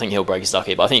you say, I think he'll break his duck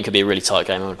here, but I think it could be a really tight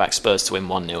game. I'm going to back Spurs to win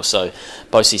 1-0, so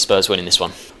both see Spurs winning this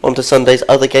one. On to Sunday's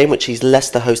other game, which is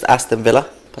Leicester host Aston Villa.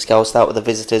 Pascal will start with the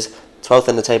visitors, 12th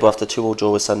in the table after 2-2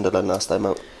 draw with Sunderland last time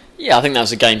out. Yeah, I think that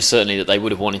was a game certainly that they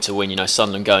would have wanted to win. You know,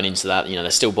 Sunderland going into that, you know,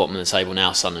 they're still bottom of the table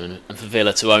now, Sunderland, and for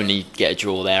Villa to only get a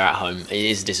draw there at home, it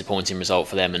is a disappointing result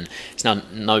for them. And it's now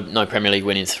no Premier League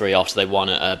winning 3 after they won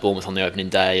at Bournemouth on the opening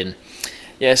day. And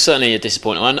yeah, certainly a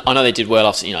disappointment. I know they did well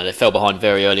after, you know, they fell behind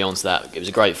very early on to that. It was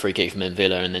a great free kick from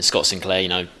Villa, and then Scott Sinclair, you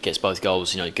know, gets both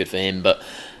goals. You know, good for him, but.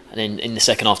 And then in the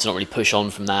second half to not really push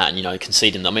on from that and, you know,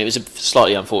 conceding. I mean, it was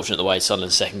slightly unfortunate the way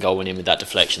Sunderland's second goal went in with that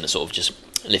deflection that sort of just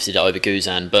lifted it over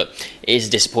Guzan. But it is a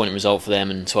disappointing result for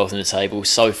them and 12th in the table.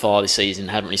 So far this season,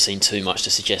 haven't really seen too much to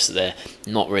suggest that they're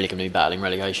not really going to be battling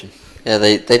relegation. Yeah,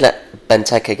 they let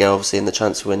Benteke go, obviously, in the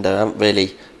transfer window. Haven't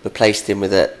really replaced him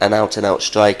with an out-and-out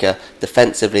striker.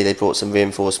 Defensively, they brought some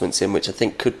reinforcements in, which I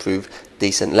think could prove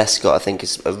decent. Lescott, I think,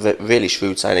 is a really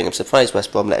shrewd signing. I'm surprised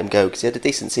West Brom let him go, because he had a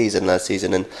decent season last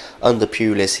season, and under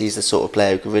Pulis, he's the sort of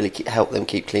player who can really help them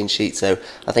keep clean sheets. So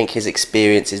I think his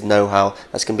experience, his know-how,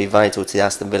 that's going to be vital to the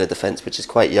Aston Villa defence, which is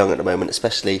quite young at the moment,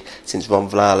 especially since Ron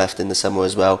Vlaar left in the summer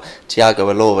as well.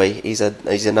 Thiago Alori,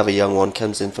 he's another young one,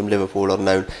 comes in from Liverpool on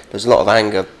loan. There's a lot of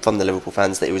anger from the Liverpool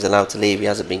fans that he was allowed to leave. He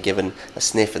hasn't been given a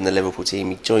sniff in the Liverpool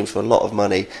team. He joined for a lot of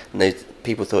money, and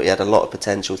people thought he had a lot of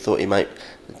potential, thought he might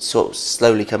sort of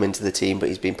slowly come into the team, but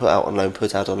he's been put out on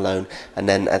loan, and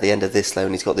then at the end of this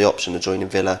loan he's got the option of joining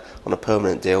Villa on a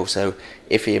permanent deal. So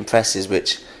if he impresses,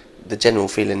 which the general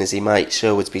feeling is he might,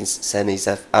 Sherwood's been saying he's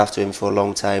after him for a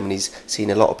long time and he's seen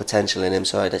a lot of potential in him,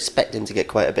 so I'd expect him to get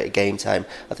quite a bit of game time.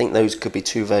 I think those could be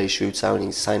 2 very shrewd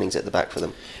signings at the back for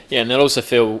them. Yeah, and they'll also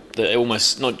feel that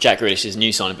almost, not Jack Grealish's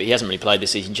new signing, but he hasn't really played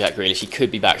this season, Jack Grealish. He could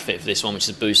be back fit for this one, which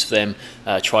is a boost for them.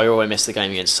 Traore missed the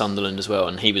game against Sunderland as well,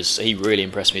 and he really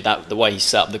impressed me. The way he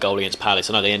set up the goal against Palace,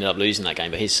 I know they ended up losing that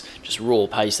game, but his just raw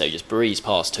pace there, he just breezed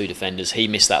past 2 defenders. He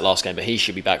missed that last game, but he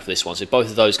should be back for this one. So if both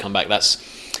of those come back, that's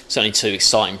certainly 2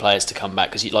 exciting players to come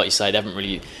back, because like you say, they haven't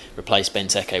really replaced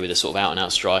Benteke with a sort of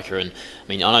out-and-out striker. And I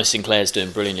mean, I know Sinclair's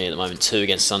doing brilliantly at the moment, 2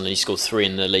 against Sunderland. He scored 3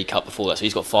 in the League Cup before that, so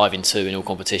he's got 5 in 2 in all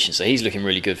competitions, so he's looking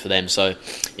really good for them. So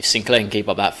if Sinclair can keep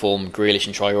up that form, Grealish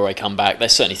and Traore come back, they're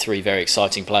certainly 3 very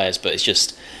exciting players. But it's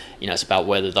just, you know, it's about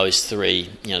whether those 3,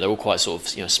 you know, they're all quite sort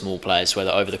of, you know, small players,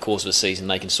 whether over the course of the season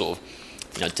they can sort of,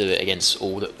 you know, do it against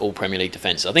all Premier League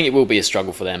defence. I think it will be a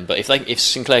struggle for them, but if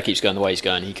Sinclair keeps going the way he's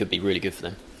going, he could be really good for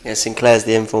them. Yeah, Sinclair's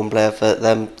the informed player for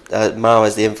them.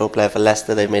 Mara's the informed player for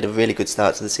Leicester. They've made a really good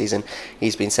start to the season.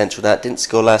 He's been central to that. Didn't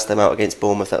score last time out against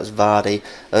Bournemouth. That was Vardy.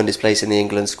 Earned his place in the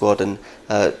England squad and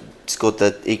scored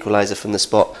the equaliser from the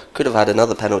spot. Could have had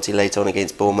another penalty later on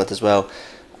against Bournemouth as well.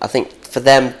 I think for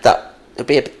them that would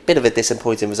be a bit of a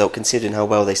disappointing result, considering how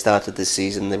well they started this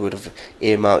season. They would have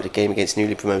earmarked a game against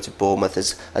newly promoted Bournemouth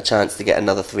as a chance to get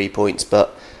another 3 points,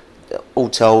 but all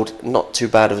told, not too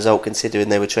bad a result considering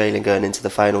they were trailing going into the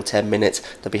final 10 minutes.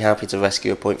 They'll be happy to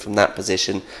rescue a point from that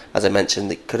position. As I mentioned,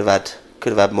 they could have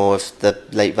had more if the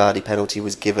late Vardy penalty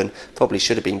was given. Probably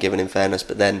should have been given, in fairness,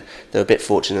 but then they were a bit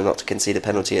fortunate not to concede a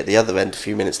penalty at the other end a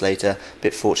few minutes later. A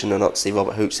bit fortunate not to see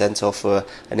Robert Hooch sent off for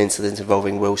an incident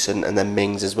involving Wilson and then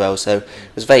Mings as well. So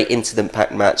it was a very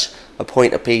incident-packed match. A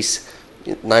point apiece.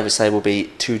 Neither side will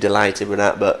be too delighted with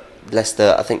that, but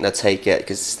Leicester, I think they'll take it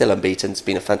because it's still unbeaten. It's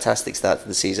been a fantastic start to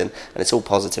the season, and it's all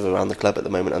positive around the club at the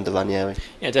moment under Ranieri.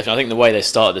 Yeah, definitely. I think the way they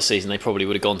started the season, they probably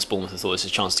would have gone to Bournemouth and thought this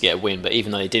was a chance to get a win. But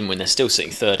even though they didn't win, they're still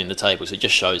sitting third in the table. So it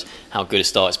just shows how good a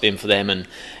start it's been for them. And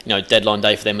deadline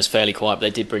day for them was fairly quiet. But they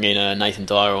did bring in Nathan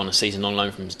Dyer on a season-long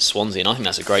loan from Swansea, and I think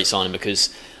that's a great signing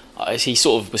because he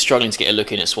sort of was struggling to get a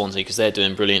look in at Swansea because they're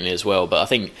doing brilliantly as well. But I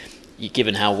think,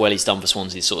 given how well he's done for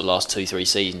Swansea these sort of last 2-3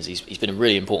 seasons, he's been a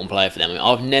really important player for them. I mean,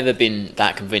 I've never been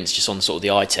that convinced just on sort of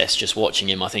the eye test, just watching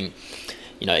him. I think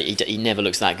he never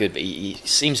looks that good, but he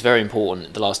seems very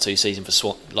important the last two seasons for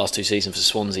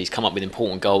Swansea. He's come up with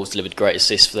important goals, delivered great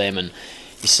assists for them, and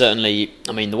he's certainly,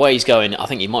 I mean, the way he's going, I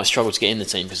think he might struggle to get in the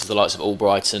team because of the likes of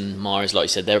Albrighton, Mahrez, like you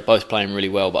said, they're both playing really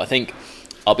well. But I think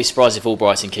I'll be surprised if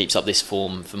Albrighton keeps up this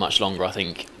form for much longer. I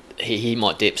think he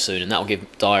might dip soon, and that will give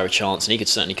Dyer a chance, and he could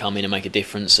certainly come in and make a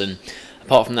difference. And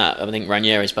apart from that, I think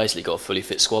Ranieri's basically got a fully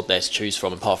fit squad there to choose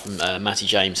from. Apart from Matty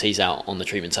James, he's out on the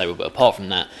treatment table, but apart from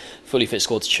that, fully fit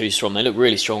squad to choose from. They look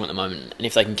really strong at the moment, and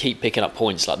if they can keep picking up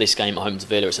points like this game at home to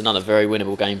Villa, it's another very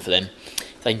winnable game for them.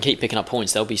 If they can keep picking up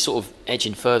points, they'll be sort of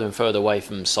edging further and further away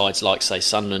from sides like, say,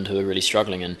 Sunderland, who are really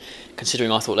struggling. And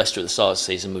considering I thought Leicester at the start of the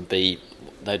season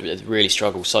they'd really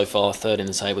struggle, so far third in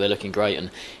the table, they're looking great, and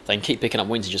if they can keep picking up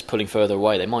wins and just pulling further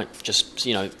away, they might just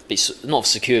be not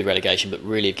secured relegation, but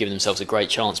really have given themselves a great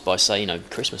chance by, say,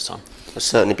 Christmas time. They'll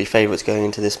certainly be favourites going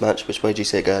into this match. Which way do you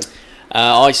see it going?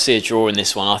 I see a draw in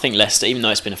this one. I think Leicester, even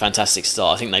though it's been a fantastic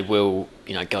start, I think they will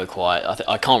go quiet.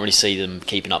 I can't really see them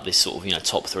keeping up this sort of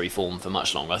top three form for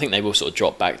much longer. I think they will sort of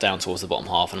drop back down towards the bottom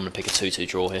half, and I'm going to pick a 2-2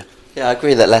 draw here. Yeah, I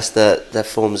agree that Leicester, their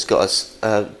form's got us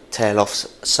tail off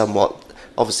somewhat.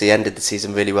 Obviously ended the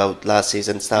season really well last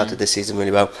season, started this season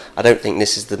really well. I don't think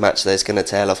this is the match that's going to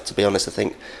tail off, to be honest. I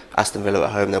think Aston Villa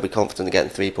at home, they'll be confident of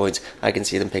getting 3 points. I can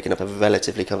see them picking up a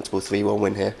relatively comfortable 3-1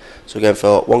 win here. So we're going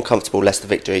for one comfortable Leicester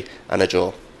victory and a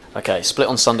draw. Okay, split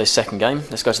on Sunday's second game.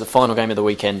 Let's go to the final game of the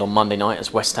weekend on Monday night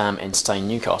as West Ham entertain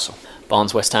Newcastle.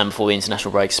 Barnes West Ham before the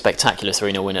international break, spectacular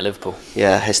 3-0 win at Liverpool.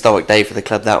 Yeah, historic day for the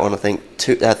club, that one. I think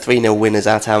 3-0 winners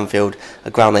at Anfield,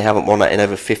 a ground they haven't won at in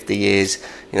over 50 years.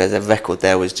 Their record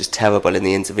there was just terrible in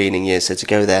the intervening years, so to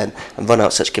go there and run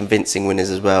out such convincing winners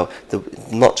as well,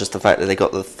 not just the fact that they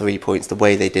got the 3 points, the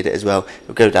way they did it as well, it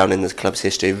will go down in the club's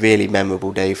history. Really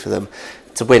memorable day for them.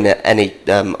 To win at any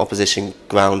opposition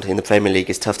ground in the Premier League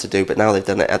is tough to do, but now they've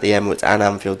done it at the Emirates and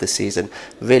Anfield this season.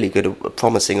 Really good,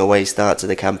 promising away start to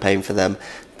the campaign for them.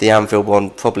 The Anfield one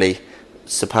probably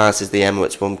surpasses the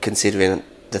Emirates one, considering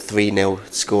the 3-0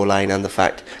 scoreline and the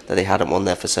fact that they hadn't won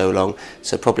there for so long.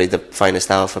 So probably the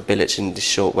finest hour for Bilic in his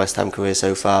short West Ham career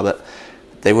so far, but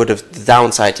they would have, the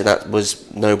downside to that was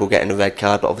Noble getting a red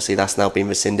card, but obviously that's now been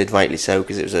rescinded, rightly so,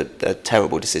 because it was a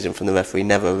terrible decision from the referee.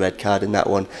 Never a red card in that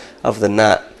one. Other than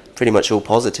that, pretty much all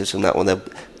positives from that one. The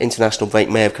international break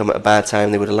may have come at a bad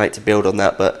time. They would have liked to build on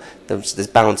that, but there's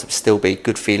bound to still be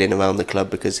good feeling around the club,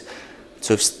 because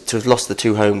to have lost the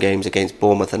 2 home games against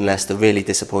Bournemouth and Leicester, really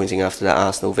disappointing after that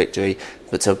Arsenal victory,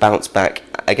 but to bounce back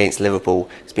against Liverpool,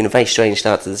 it's been a very strange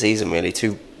start to the season, really.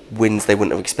 2 wins they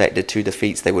wouldn't have expected, 2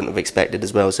 defeats they wouldn't have expected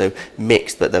as well, so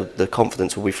mixed, but the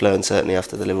confidence will be flowing certainly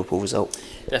after the Liverpool result.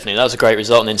 Definitely, that was a great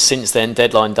result, and then since then,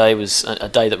 deadline day was a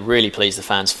day that really pleased the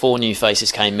fans. 4 new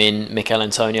faces came in: Mikel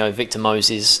Antonio, Victor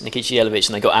Moses, Nikica Jelavic,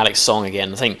 and they got Alex Song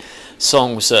again. I think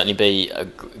Song will certainly be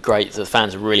great. The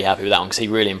fans are really happy with that one because he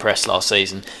really impressed last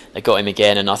season. They got him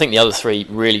again, and I think the other 3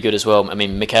 really good as well. I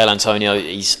mean, Mikel Antonio,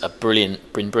 he's been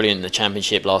brilliant in the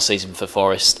Championship last season for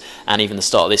Forest, and even the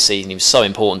start of this season, he was so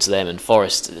important to them. And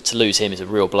Forest, to lose him is a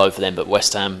real blow for them, but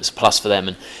West Ham is a plus for them.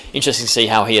 And interesting to see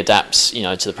how he adapts, to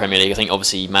the Premier League. I think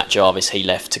obviously Matt Jarvis, he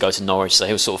left to go to Norwich, so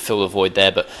he'll sort of fill the void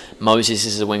there. But Moses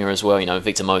is a winger as well.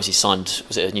 Victor Moses signed,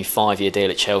 was it a new 5-year deal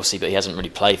at Chelsea, but he hasn't really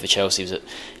played for Chelsea.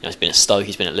 He's been at Stoke,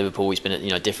 he's been at Liverpool, he's been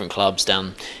at different clubs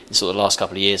down in sort of the last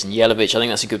couple of years. And Jelavic, I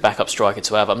think that's a good backup striker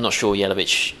to have. I'm not sure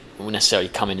Jelavic will necessarily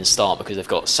come in and start because they've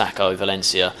got Sacco,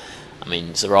 Valencia,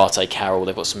 Zarate, Carroll.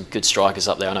 They've got some good strikers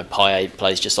up there. I know Payet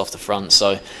plays just off the front,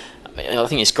 so I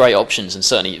think it's great options, and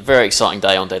certainly a very exciting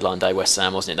day on deadline day. West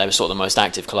Ham, wasn't it? They were sort of the most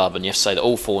active club, and you have to say that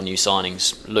all 4 new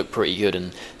signings look pretty good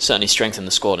and certainly strengthen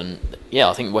the squad. And yeah,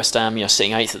 I think West Ham,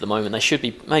 sitting 8th at the moment, they should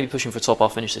be maybe pushing for a top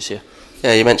half finish this year.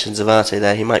 Yeah, you mentioned Zarate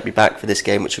there. He might be back for this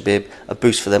game, which would be a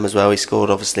boost for them as well. He scored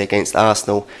obviously against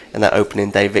Arsenal in that opening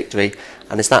day victory,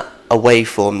 and it's that away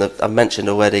form that I've mentioned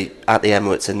already at the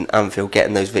Emirates and Anfield,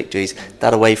 getting those victories.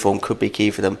 That away form could be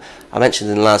key for them. I mentioned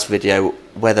in the last video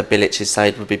whether Bilic's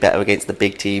side would be better against the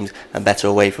big teams and better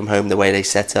away from home, the way they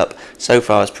set up. So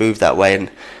far has proved that way,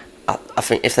 and I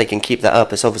think if they can keep that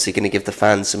up, it's obviously going to give the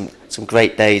fans some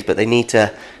great days, but they need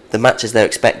to the matches they're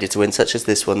expected to win, such as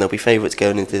this one. They'll be favourites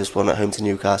going into this one at home to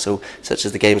Newcastle, such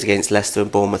as the games against Leicester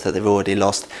and Bournemouth that they've already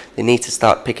lost. They need to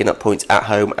start picking up points at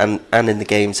home and in the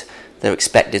games they're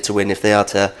expected to win if they are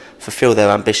to fulfil their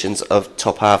ambitions of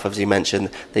top half, as you mentioned.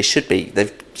 They should be.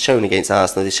 They've shown against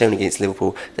Arsenal, they've shown against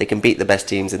Liverpool, they can beat the best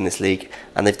teams in this league,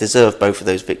 and they've deserved both of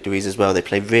those victories as well. They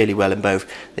play really well in both.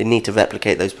 They need to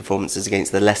replicate those performances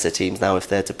against the lesser teams now if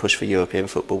they're to push for European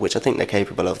football, which I think they're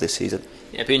capable of this season.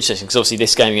 Yeah, it'd be interesting because obviously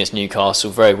this game against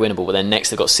Newcastle, very winnable, but then next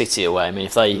they've got City away. I mean,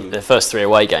 if their first 3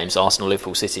 away games, Arsenal,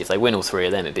 Liverpool, City, if they win all 3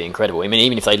 of them, it'd be incredible. I mean,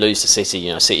 even if they lose to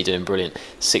City, City doing brilliant,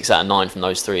 6 out of 9 from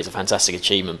those 3 is a fantastic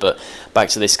achievement. But back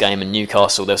to this game and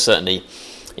Newcastle, they'll certainly...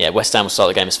 Yeah, West Ham will start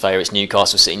the game as favourites.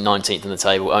 Newcastle sitting 19th in the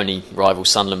table, only rival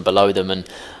Sunderland below them. And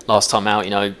last time out,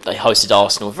 they hosted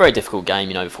Arsenal, a very difficult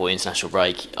game, before the international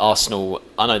break. Arsenal,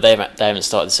 I know they haven't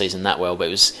started the season that well, but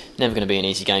it was never going to be an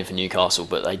easy game for Newcastle.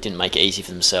 But they didn't make it easy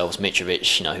for themselves.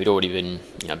 Mitrovic, who'd already been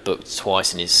booked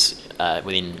twice in his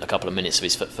within a couple of minutes of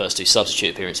his first 2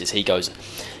 substitute appearances,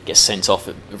 gets sent off.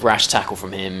 A rash tackle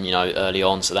from him, early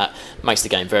on, so that makes the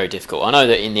game very difficult. I know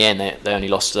that in the end they only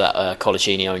lost to that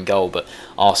Colaccini own goal, but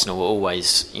Arsenal were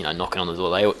always knocking on the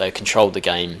door. They controlled the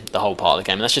game, the whole part of the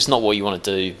game, and that's just not what you want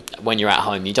to do when you're at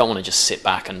home. You don't want to just sit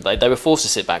back, and they were forced to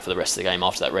sit back for the rest of the game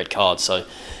after that red card. So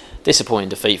disappointing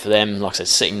defeat for them. Like I said,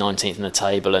 sitting 19th in the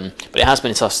table, but it has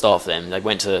been a tough start for them.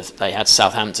 They had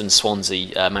Southampton,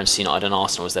 Swansea, Manchester United, and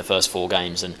Arsenal as their first 4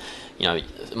 games, and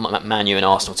Man U and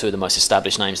Arsenal, 2 of the most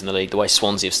established names in the league. The way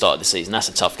Swansea have started the season, that's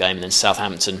a tough game. And then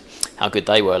Southampton, how good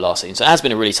they were last season. So it has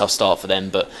been a really tough start for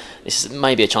them, but this is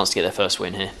maybe a chance to get their first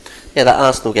win here. Yeah, that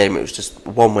Arsenal game, it was just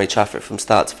one-way traffic from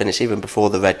start to finish, even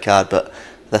before the red card. But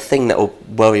the thing that will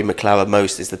worry McLaren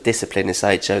most is the discipline his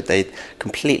side showed. They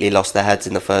completely lost their heads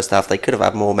in the first half. They could have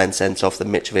had more men sent off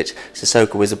than Mitrovic.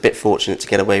 Sissoko was a bit fortunate to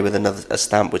get away with a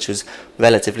stamp which was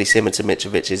relatively similar to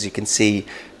Mitrovic's. You can see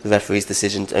the referee's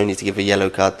decision only to give a yellow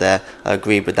card there. I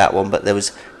agreed with that one, but there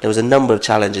was a number of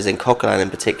challenges, and Coquelin in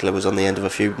particular was on the end of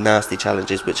a few nasty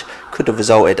challenges which could have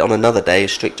resulted on another day, a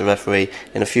stricter referee,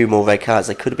 in a few more red cards.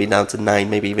 They could have been down to 9,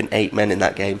 maybe even 8 men in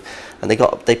that game, and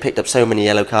they picked up so many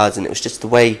yellow cards, and it was just the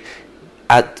way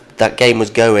that game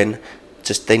was going.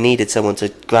 Just they needed someone to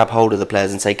grab hold of the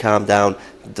players and say calm down.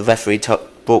 The referee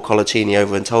brought Colaccini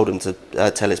over and told him to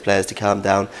tell his players to calm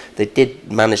down. They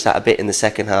did manage that a bit in the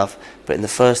second half, but in the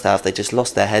first half they just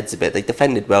lost their heads a bit. They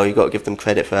defended well. You've got to give them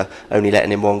credit for only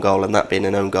letting in 1 goal, and that being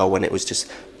an own goal, when it was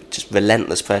just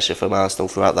relentless pressure from Arsenal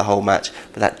throughout the whole match.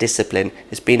 But that discipline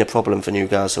has been a problem for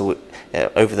Newcastle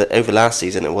over last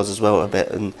season. It was as well a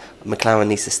bit, and McLaren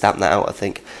needs to stamp that out. I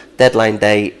think deadline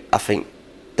day, I think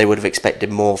they would have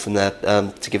expected more from their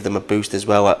to give them a boost as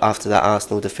well after that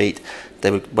Arsenal defeat.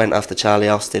 They went after Charlie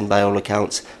Austin by all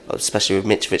accounts, especially with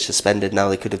Mitrovic suspended now.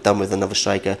 They could have done with another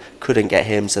striker, couldn't get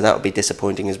him, so that would be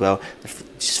disappointing as well. I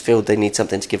just feel they need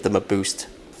something to give them a boost.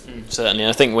 Certainly,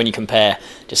 I think when you compare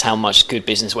just how much good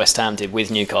business West Ham did with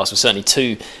Newcastle, certainly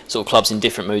 2 sort of clubs in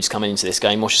different moods coming into this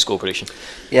game. What's your score prediction?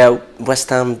 Yeah, West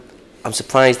Ham, I'm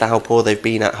surprised at how poor they've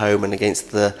been at home and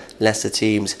against the lesser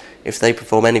teams. If they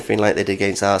perform anything like they did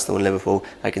against Arsenal and Liverpool,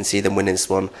 I can see them winning this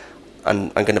one.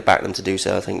 And I'm going to back them to do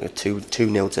so. I think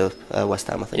 2-0 to West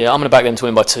Ham, I think. Yeah, I'm going to back them to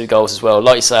win by 2 goals as well.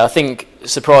 Like you say, I think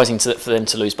surprising for them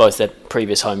to lose both their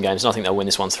previous home games, and I think they'll win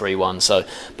this one 3-1. So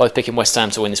both picking West Ham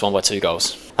to win this one by 2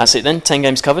 goals. That's it then, 10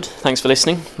 games covered. Thanks for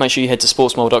listening. Make sure you head to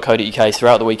sportsmobile.co.uk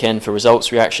throughout the weekend for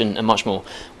results, reaction and much more.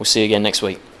 We'll see you again next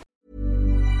week.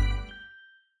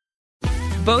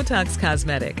 Botox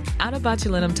Cosmetic, out of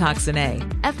botulinum toxin A,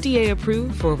 FDA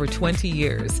approved for over 20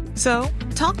 years. So,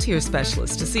 talk to your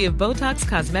specialist to see if Botox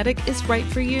Cosmetic is right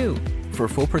for you. For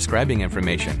full prescribing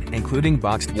information, including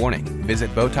boxed warning, visit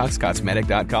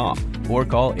BotoxCosmetic.com or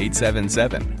call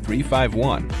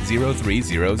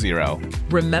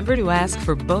 877-351-0300. Remember to ask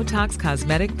for Botox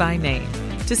Cosmetic by name.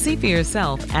 To see for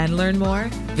yourself and learn more,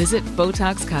 visit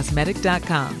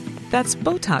BotoxCosmetic.com. That's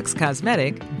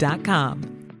BotoxCosmetic.com.